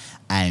was.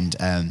 And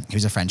he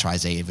was a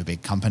franchisee of a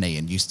big company,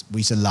 and he used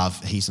to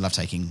love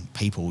taking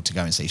people to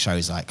go and see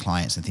shows, like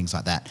clients and things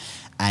like that.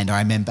 And I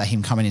remember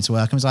him coming into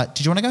work and was like,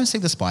 "Did you want to go and see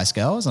the Spice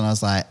Girls?" And I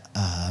was like,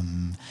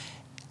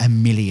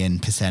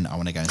 1,000,000% I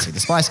want to go and see the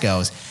Spice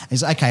Girls. And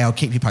he's like, "Okay, I'll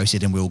keep you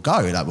posted and we'll go.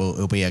 Like,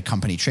 it'll be a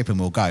company trip and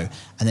we'll go."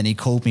 And then he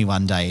called me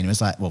one day and it was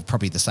like, well,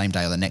 probably the same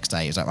day or the next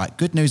day. He was like, "Right,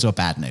 good news or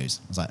bad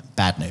news?" I was like,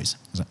 "Bad news."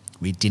 I was like,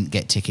 "We didn't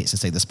get tickets to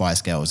see the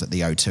Spice Girls at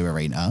the O2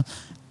 Arena."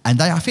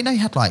 And I think they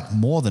had like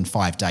more than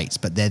 5 dates,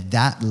 but they're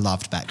that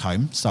loved back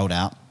home, sold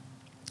out.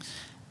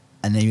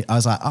 And then I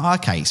was like, "Oh,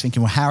 okay." He's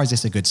thinking, well, how is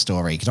this a good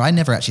story? Because I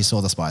never actually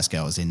saw the Spice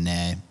Girls in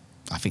there.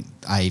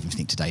 I even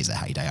think today's their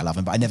heyday. I love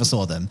them, but I never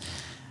saw them.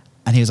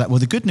 And he was like, "Well,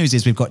 the good news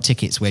is we've got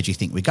tickets. Where do you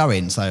think we're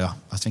going?" So I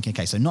was thinking,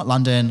 okay, so not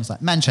London. I was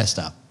like,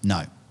 Manchester?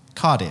 No.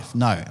 Cardiff?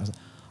 No. I was like,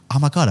 oh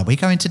my God, are we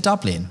going to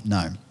Dublin?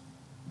 No.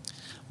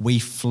 We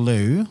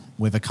flew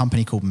with a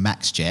company called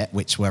MaxJet,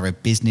 which were a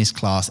business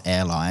class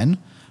airline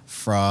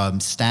from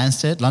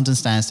Stansted, London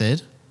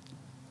Stansted,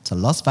 to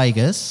Las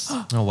Vegas.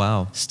 Oh,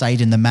 wow. Stayed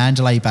in the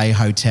Mandalay Bay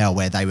Hotel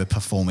where they were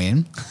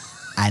performing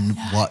and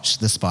watched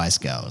the Spice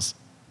Girls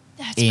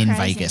That's in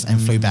crazy. Vegas and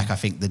flew back, I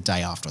think, the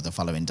day after or the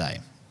following day.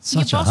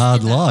 Such Your a boss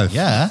hard did that. life.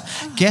 Yeah.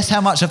 Guess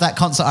how much of that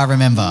concert I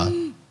remember?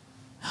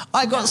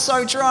 I got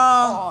so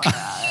drunk.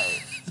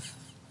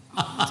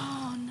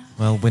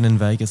 Well, win in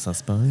Vegas, I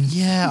suppose.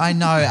 Yeah, I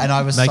know. And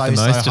I was Make so the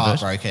most of it.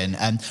 heartbroken.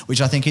 Which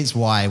I think is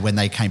why when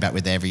they came back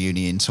with their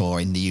reunion tour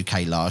in the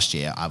UK last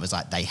year, I was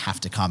like, they have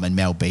to come. And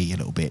Mel B, you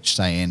little bitch,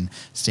 saying,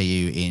 "See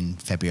you in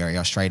February,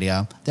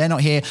 Australia." They're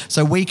not here.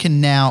 So we can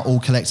now all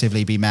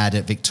collectively be mad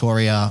at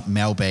Victoria,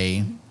 Mel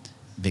B,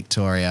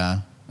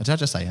 Victoria. Did I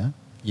just say her?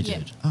 You Yeah.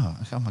 did. Oh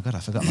my God, I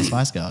forgot my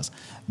Spice Girls.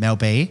 Mel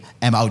B,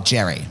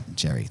 Jerry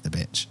the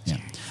bitch. Yeah.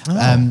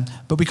 Oh.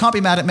 But we can't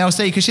be mad at Mel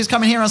C because she's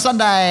coming here on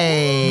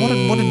Sunday.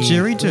 What did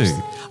Jerry do?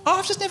 Oh,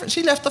 I've just never.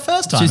 She left the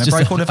first time She's and just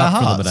broke all of our up for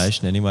hearts.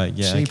 elimination anyway.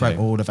 Yeah, She okay. broke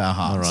all of our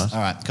hearts. All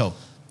right. Cool.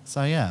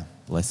 So yeah.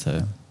 Bless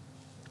her.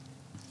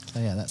 So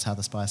yeah, that's how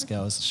the Spice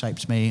Girls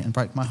shaped me and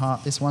broke my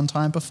heart this one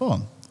time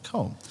before.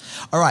 Cool.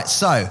 All right.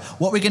 So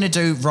what we're going to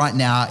do right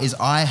now is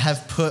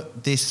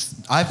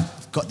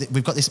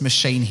we've got this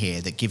machine here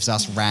that gives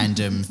us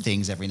random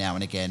things every now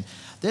and again.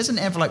 There's an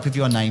envelope with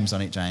your names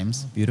on it,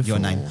 James. Beautiful. Your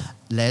name.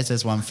 Les,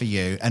 there's one for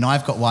you. And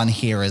I've got one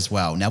here as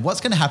well. Now,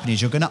 what's going to happen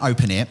is you're going to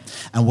open it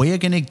and we are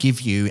going to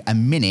give you a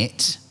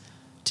minute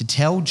to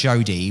tell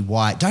Jodie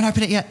why... Don't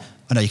open it yet.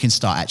 Oh, no, you can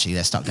start, actually.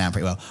 They're stuck down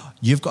pretty well.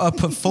 You've got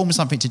to perform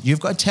something. You've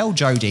got to tell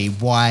Jodie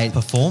why...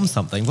 Perform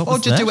something. What was Or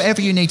just that? do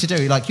whatever you need to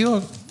do. Like,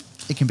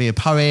 it can be a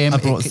poem. I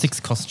brought It 6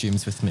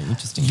 costumes with me.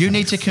 Just in You case.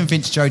 need to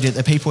convince Jodie that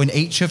the people in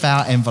each of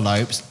our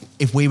envelopes,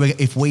 if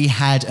we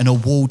had an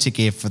award to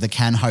give for the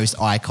Can Host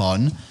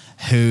icon,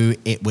 who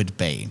it would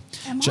be.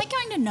 Am I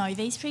going to know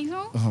these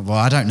people? Well,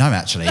 I don't know,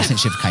 actually,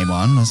 since you've came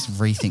on. Let's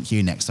rethink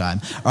you next time.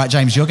 All right,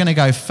 James, you're going to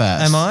go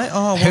first. Am I? Oh,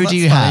 well, who that's do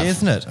you funny, have?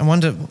 isn't it? I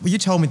wonder. Well, you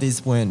told me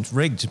these weren't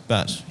rigged,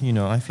 but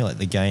I feel like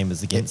the game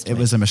is against It me.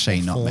 was a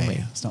machine, not For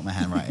me. It's not my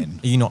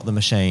handwriting. Are you not the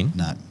machine?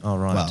 No. Oh,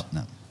 right. Well,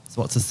 no. So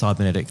what's a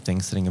cybernetic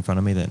thing sitting in front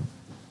of me then?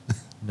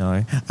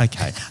 No.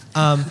 Okay.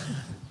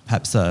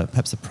 Perhaps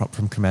a prop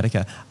from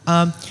Chromatica.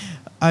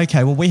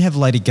 Okay, well, we have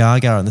Lady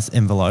Gaga in this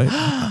envelope.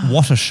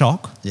 What a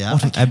shock. Yeah.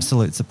 What an Okay.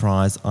 absolute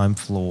surprise. I'm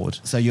floored.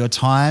 So your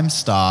time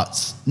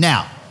starts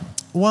now.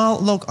 Well,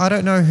 look, I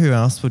don't know who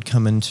else would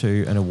come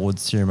into an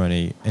awards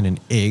ceremony in an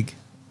egg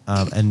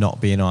and not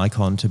be an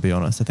icon, to be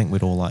honest. I think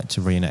we'd all like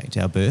to reenact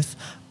our birth,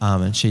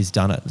 and she's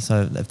done it.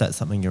 So if that's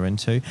something you're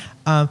into.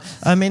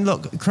 I mean,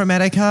 look,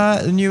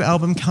 Chromatica, the new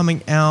album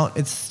coming out,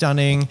 it's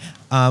stunning.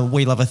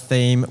 We love a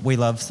theme. We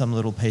love some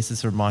little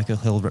pieces from Michael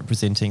Hill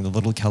representing the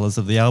little colours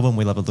of the album.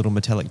 We love a little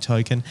metallic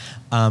token.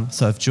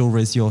 So if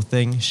jewellery's your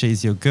thing,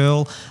 she's your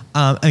girl.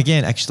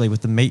 Again, actually,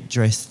 with the meat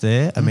dress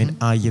there, I mean,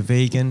 are you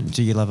vegan?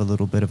 Do you love a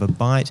little bit of a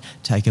bite?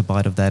 Take a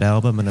bite of that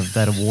album and of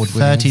that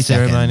award-winning 30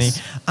 ceremony.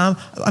 seconds.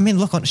 I mean,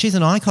 look, she's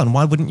an icon.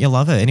 Why wouldn't you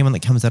love her? Anyone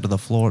that comes out of the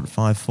floor at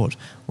 5 foot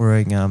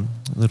wearing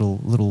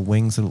little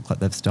wings that look like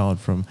they've styled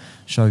from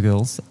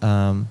Showgirls,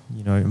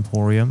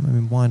 Emporium. I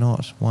mean, why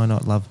not? Why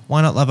not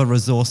love a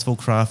resourceful,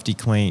 crafty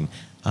queen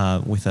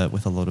with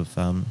a lot of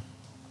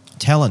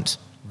talent?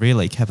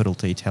 Really, capital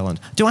T talent.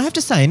 Do I have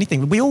to say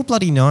anything? We all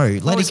bloody know.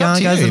 Lady it's up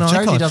to Gaga's you. an If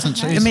Jodie icon. doesn't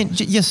choose- I mean,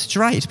 you're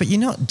straight, but you're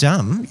not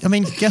dumb. I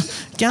mean,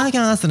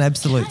 Gaga's an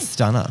absolute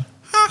stunner.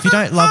 If you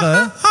don't love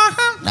her,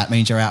 that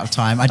means you're out of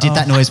time. I did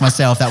that noise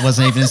myself. That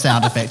wasn't even a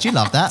sound effect. You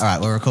love that? All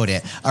right, we'll record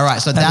it. All right,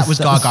 so that was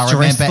was Gaga.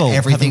 Remember stressful,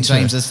 everything having to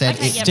James has said.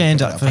 Okay, yeah.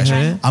 stand up for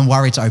her. I'm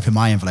worried to open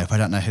my envelope. I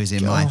don't know who's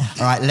in mine.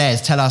 All right,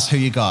 Les, tell us who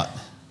you got.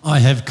 I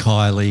have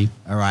Kylie.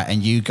 All right,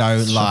 and you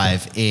go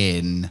live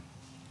in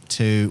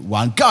 2,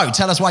 1, go.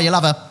 Tell us why you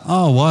love her.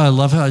 Oh, why I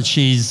love her.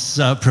 She's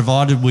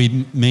provided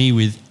me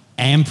with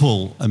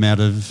ample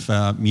amount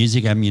of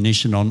music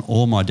ammunition on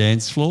all my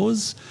dance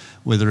floors,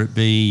 whether it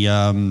be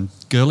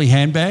Girly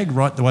Handbag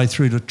right the way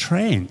through to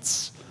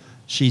trance.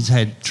 She's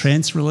had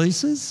trance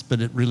releases,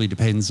 but it really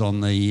depends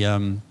on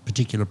the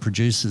particular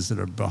producers that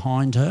are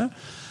behind her.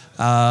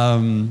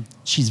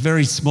 She's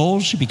very small.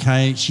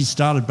 She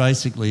started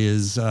basically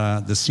as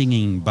the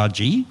singing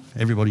budgie.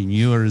 Everybody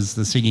knew her as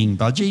the singing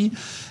budgie.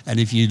 And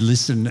if you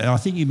listen, I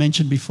think you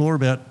mentioned before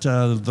about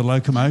the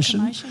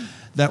Locomotion.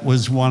 That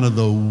was one of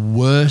the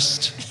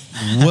worst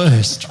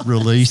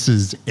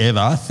releases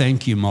ever.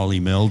 Thank you, Molly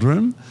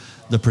Meldrum.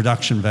 The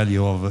production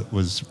value of it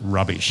was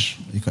rubbish.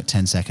 You've got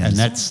 10 seconds. And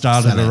that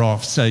started her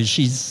off. So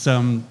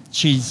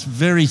she's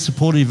very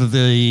supportive of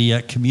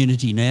the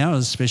community now,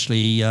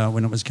 especially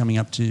when it was coming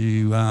up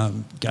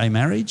to gay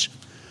marriage.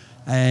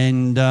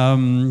 And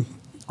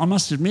I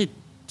must admit,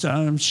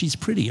 she's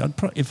pretty.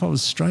 If I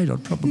was straight,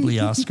 I'd probably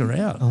ask her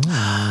out.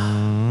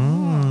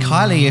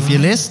 Kylie, if you're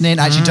listening,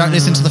 actually don't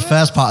listen to the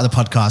first part of the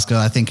podcast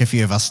because I think a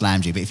few of us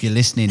slammed you. But if you're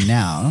listening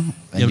now,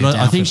 Yeah, but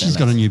I think she's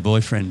got a new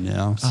boyfriend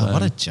now. So. Oh,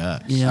 what a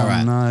jerk! Yeah, All right.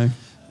 I know.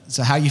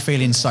 So how are you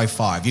feeling so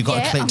far? Have you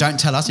got a clear? Don't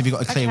tell us. Have you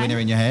got a clear winner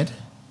in your head?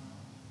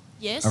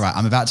 Yes. All right,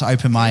 I'm about to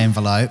open my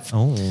envelope.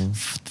 Oh.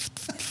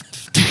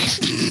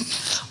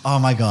 Oh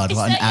my God, Is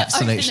what an that your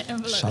absolute... open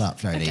envelope? Shut up,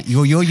 Jodie.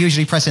 You're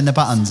usually pressing the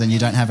buttons and you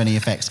don't have any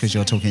effects because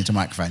you're talking into a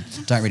microphone.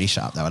 Don't really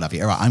shut up though, I love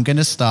you. All right, I'm going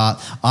to start.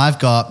 I've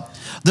got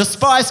the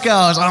Spice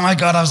Girls. Oh my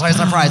God, I'm so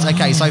surprised.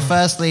 Okay, so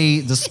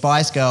firstly, the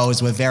Spice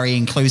Girls were very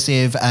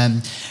inclusive.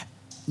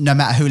 No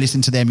matter who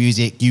listened to their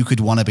music, you could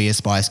want to be a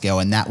Spice Girl,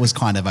 and that was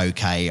kind of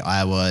okay.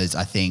 I was,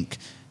 I think,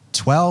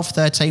 12,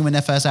 13 when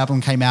their first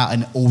album came out,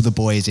 and all the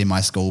boys in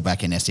my school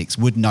back in Essex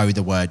would know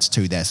the words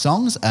to their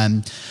songs.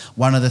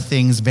 One of the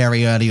things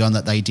very early on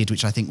that they did,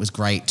 which I think was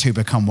great, To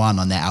Become One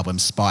on their album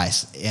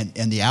Spice.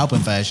 In the album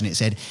version, it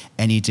said,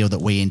 any deal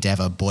that we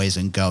endeavour, boys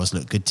and girls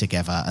look good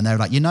together. And they were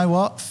like, you know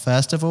what?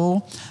 First of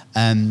all,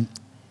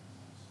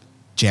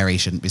 Jerry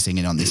shouldn't be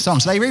singing on this song.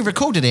 So they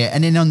re-recorded it,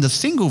 and then on the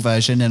single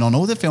version and on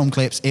all the film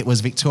clips, it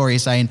was Victoria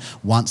saying,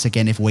 once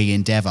again, if we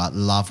endeavour,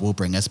 love will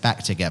bring us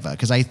back together.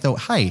 Because they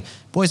thought, hey,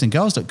 boys and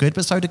girls look good,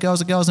 but so do girls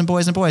and girls and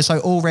boys and boys. So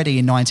already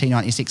in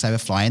 1996, they were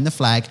flying the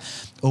flag,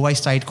 always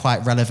stayed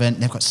quite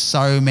relevant. They've got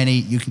so many,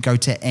 you can go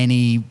to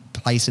any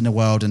place in the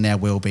world and there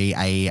will be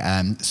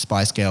a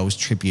Spice Girls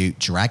tribute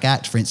drag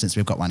act. For instance,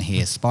 we've got one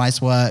here,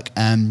 Spice Work.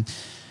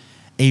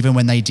 Even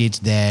when they did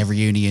their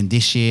reunion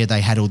this year,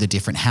 they had all the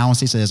different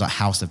houses. So there's like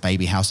House of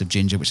Baby, House of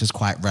Ginger, which is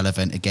quite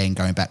relevant. Again,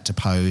 going back to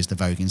Pose, the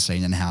Voguing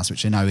scene in the house,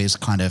 which I know is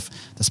kind of,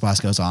 the Spice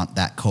Girls aren't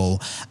that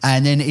cool.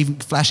 And then even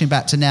flashing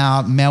back to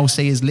now, Mel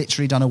C has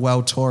literally done a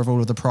world tour of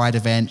all of the Pride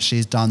events.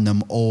 She's done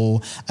them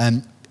all.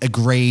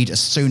 Agreed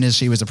as soon as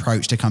she was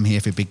approached to come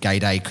here for Big Gay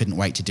Day, couldn't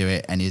wait to do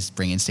it, and is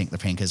bringing Sink the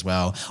Pink as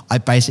well. I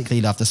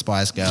basically love the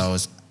Spice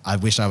Girls. I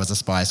wish I was a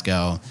Spice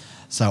Girl.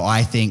 So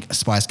I think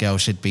Spice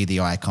Girls should be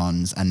the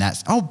icons, and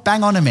that's... Oh,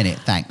 bang on a minute.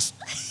 Thanks.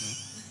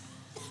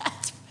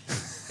 That's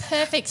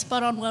perfect,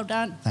 spot on, well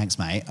done. Thanks,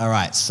 mate. All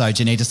right, so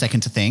do you need a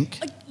second to think?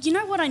 You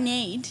know what I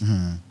need?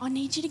 Mm-hmm. I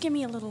need you to give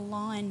me a little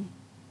line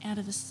out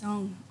of the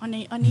song. I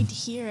need to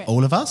hear it.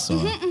 All of us?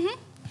 Or?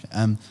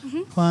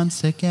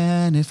 Once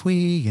again, if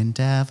we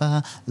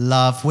endeavour,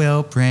 love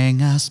will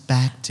bring us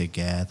back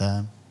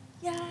together.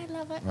 Yeah, I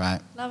love it.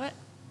 Right. Love it.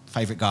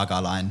 Favourite Gaga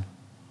line?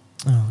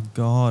 Oh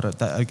God,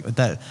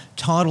 that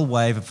tidal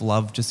wave of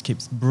love just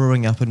keeps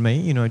brewing up in me.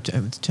 You know,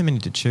 it's too many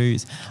to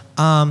choose.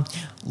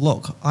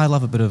 Look, I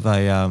love a bit of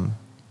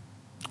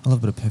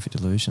Perfect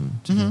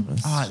Illusion. To be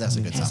honest. Oh, that's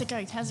a good How's song. it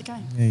go? How's it go?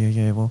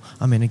 Yeah. Well,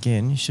 I mean,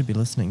 again, you should be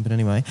listening. But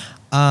anyway,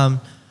 it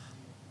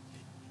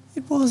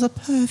was a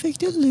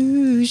perfect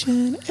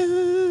illusion.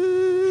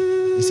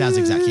 Ooh. It sounds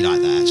exactly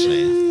like that,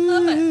 actually.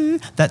 Love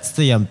it. That's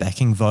the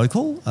backing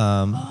vocal. We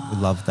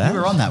love that. You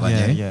were on that one,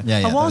 yeah, you? yeah. Yeah,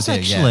 I that was was you, yeah.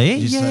 actually.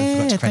 You just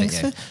forgot to credit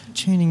Thanks you. for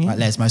tuning in. Right,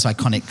 Les, most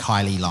iconic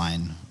Kylie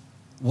line.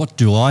 What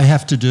do I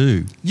have to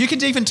do? You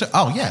can even...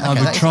 oh, yeah. I Okay,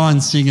 would that is- try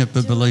and sing it,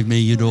 but believe me,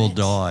 you'd all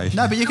die.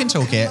 No, but you can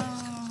talk it.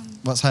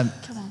 What's her...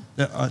 Come on.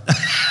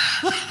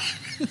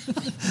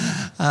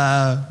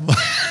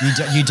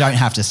 You don't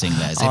have to sing,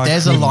 Les. If I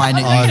there's a couldn't. line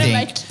that I you couldn't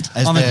think... make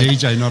as I'm the- a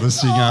DJ, not a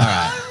singer. All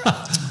right.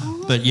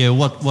 But yeah,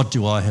 what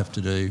do I have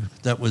to do?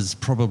 That was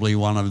probably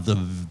one of the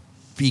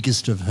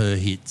biggest of her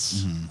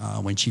hits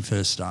when she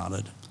first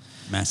started.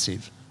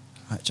 Massive.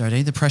 Right,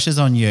 Jodie, the pressure's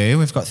on you.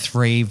 We've got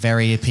 3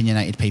 very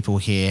opinionated people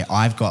here.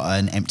 I've got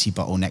an empty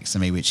bottle next to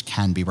me which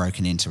can be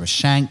broken into a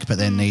shank, but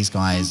then these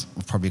guys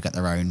have probably got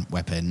their own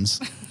weapons.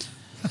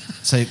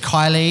 So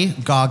Kylie,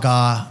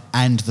 Gaga,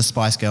 and the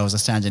Spice Girls are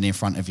standing in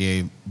front of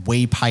you.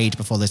 We paid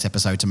before this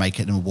episode to make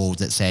it an award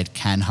that said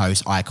Can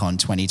Host Icon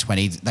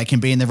 2020. They can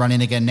be in the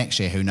running again next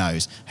year. Who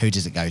knows? Who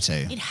does it go to?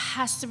 It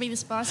has to be the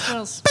Spice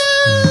Girls.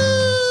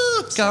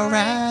 Go Sorry.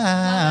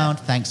 round.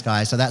 Thanks,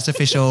 guys. So that's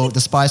official. The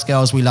Spice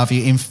Girls, we love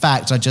you. In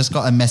fact, I just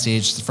got a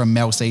message from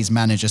Mel C's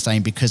manager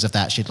saying because of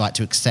that, she'd like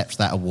to accept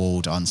that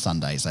award on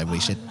Sunday. So we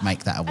should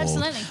make that award.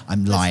 Absolutely.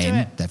 I'm Let's lying. do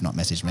it. They've not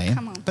messaged me.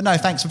 Come on. But no,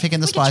 thanks for picking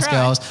the We can Spice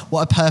try. Girls.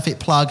 What a perfect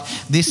plug.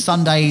 This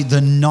Sunday, the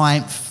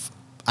 8th.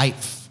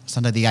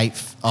 Sunday the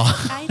 8th.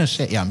 Oh, Eighth.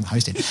 shit, yeah, I'm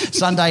hosting.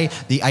 Sunday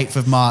the 8th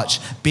of March,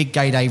 big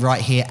gay day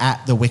right here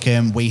at the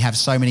Wickham. We have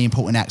so many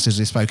important acts as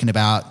we've spoken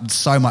about,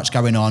 so much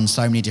going on,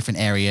 so many different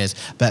areas.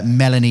 But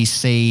Melanie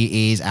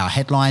C is our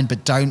headline,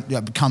 but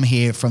don't come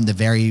here from the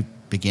very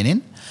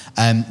beginning.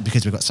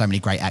 Because we've got so many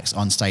great acts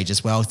on stage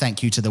as well.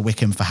 Thank you to the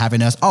Wickham for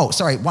having us. Oh,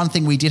 sorry, one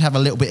thing, we did have a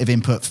little bit of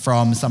input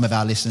from some of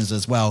our listeners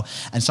as well.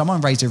 And someone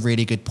raised a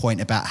really good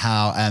point about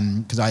how,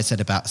 because I said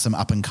about some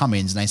up and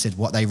comings, and they said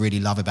what they really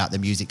love about the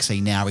music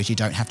scene now is you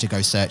don't have to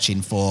go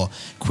searching for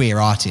queer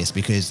artists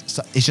because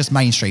it's just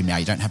mainstream now.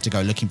 You don't have to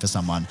go looking for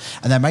someone.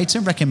 And they made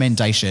some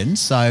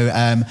recommendations. So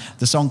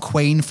the song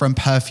Queen from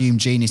Perfume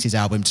Genius's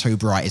album Too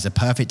Bright is a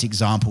perfect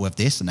example of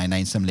this, and they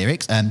named some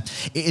lyrics.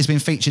 It has been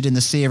featured in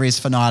the series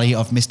finale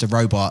of Mr.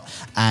 Robot,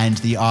 and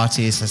the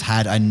artist has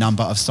had a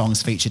number of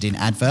songs featured in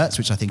adverts,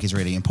 which I think is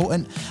really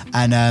important.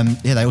 And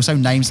they also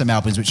named some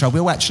albums, which I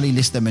will actually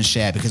list them and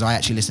share because I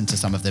actually listened to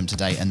some of them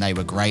today and they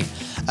were great.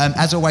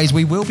 As always,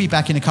 we will be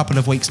back in a couple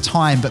of weeks'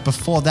 time, but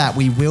before that,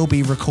 we will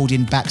be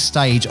recording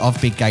backstage of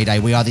Big Gay Day.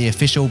 We are the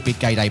official Big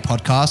Gay Day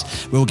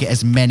podcast. We'll get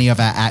as many of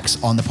our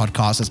acts on the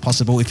podcast as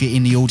possible. If you're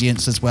in the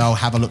audience as well,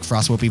 have a look for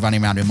us. We'll be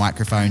running around with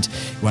microphones.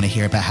 You want to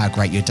hear about how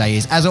great your day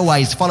is. As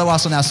always, follow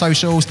us on our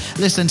socials.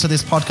 Listen to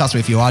this podcast, or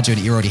if you are doing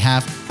it, you already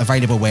have,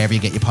 available wherever you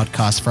get your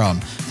podcasts from.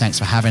 Thanks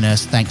for having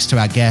us. Thanks to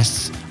our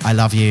guests. I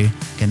love you.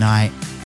 Good night.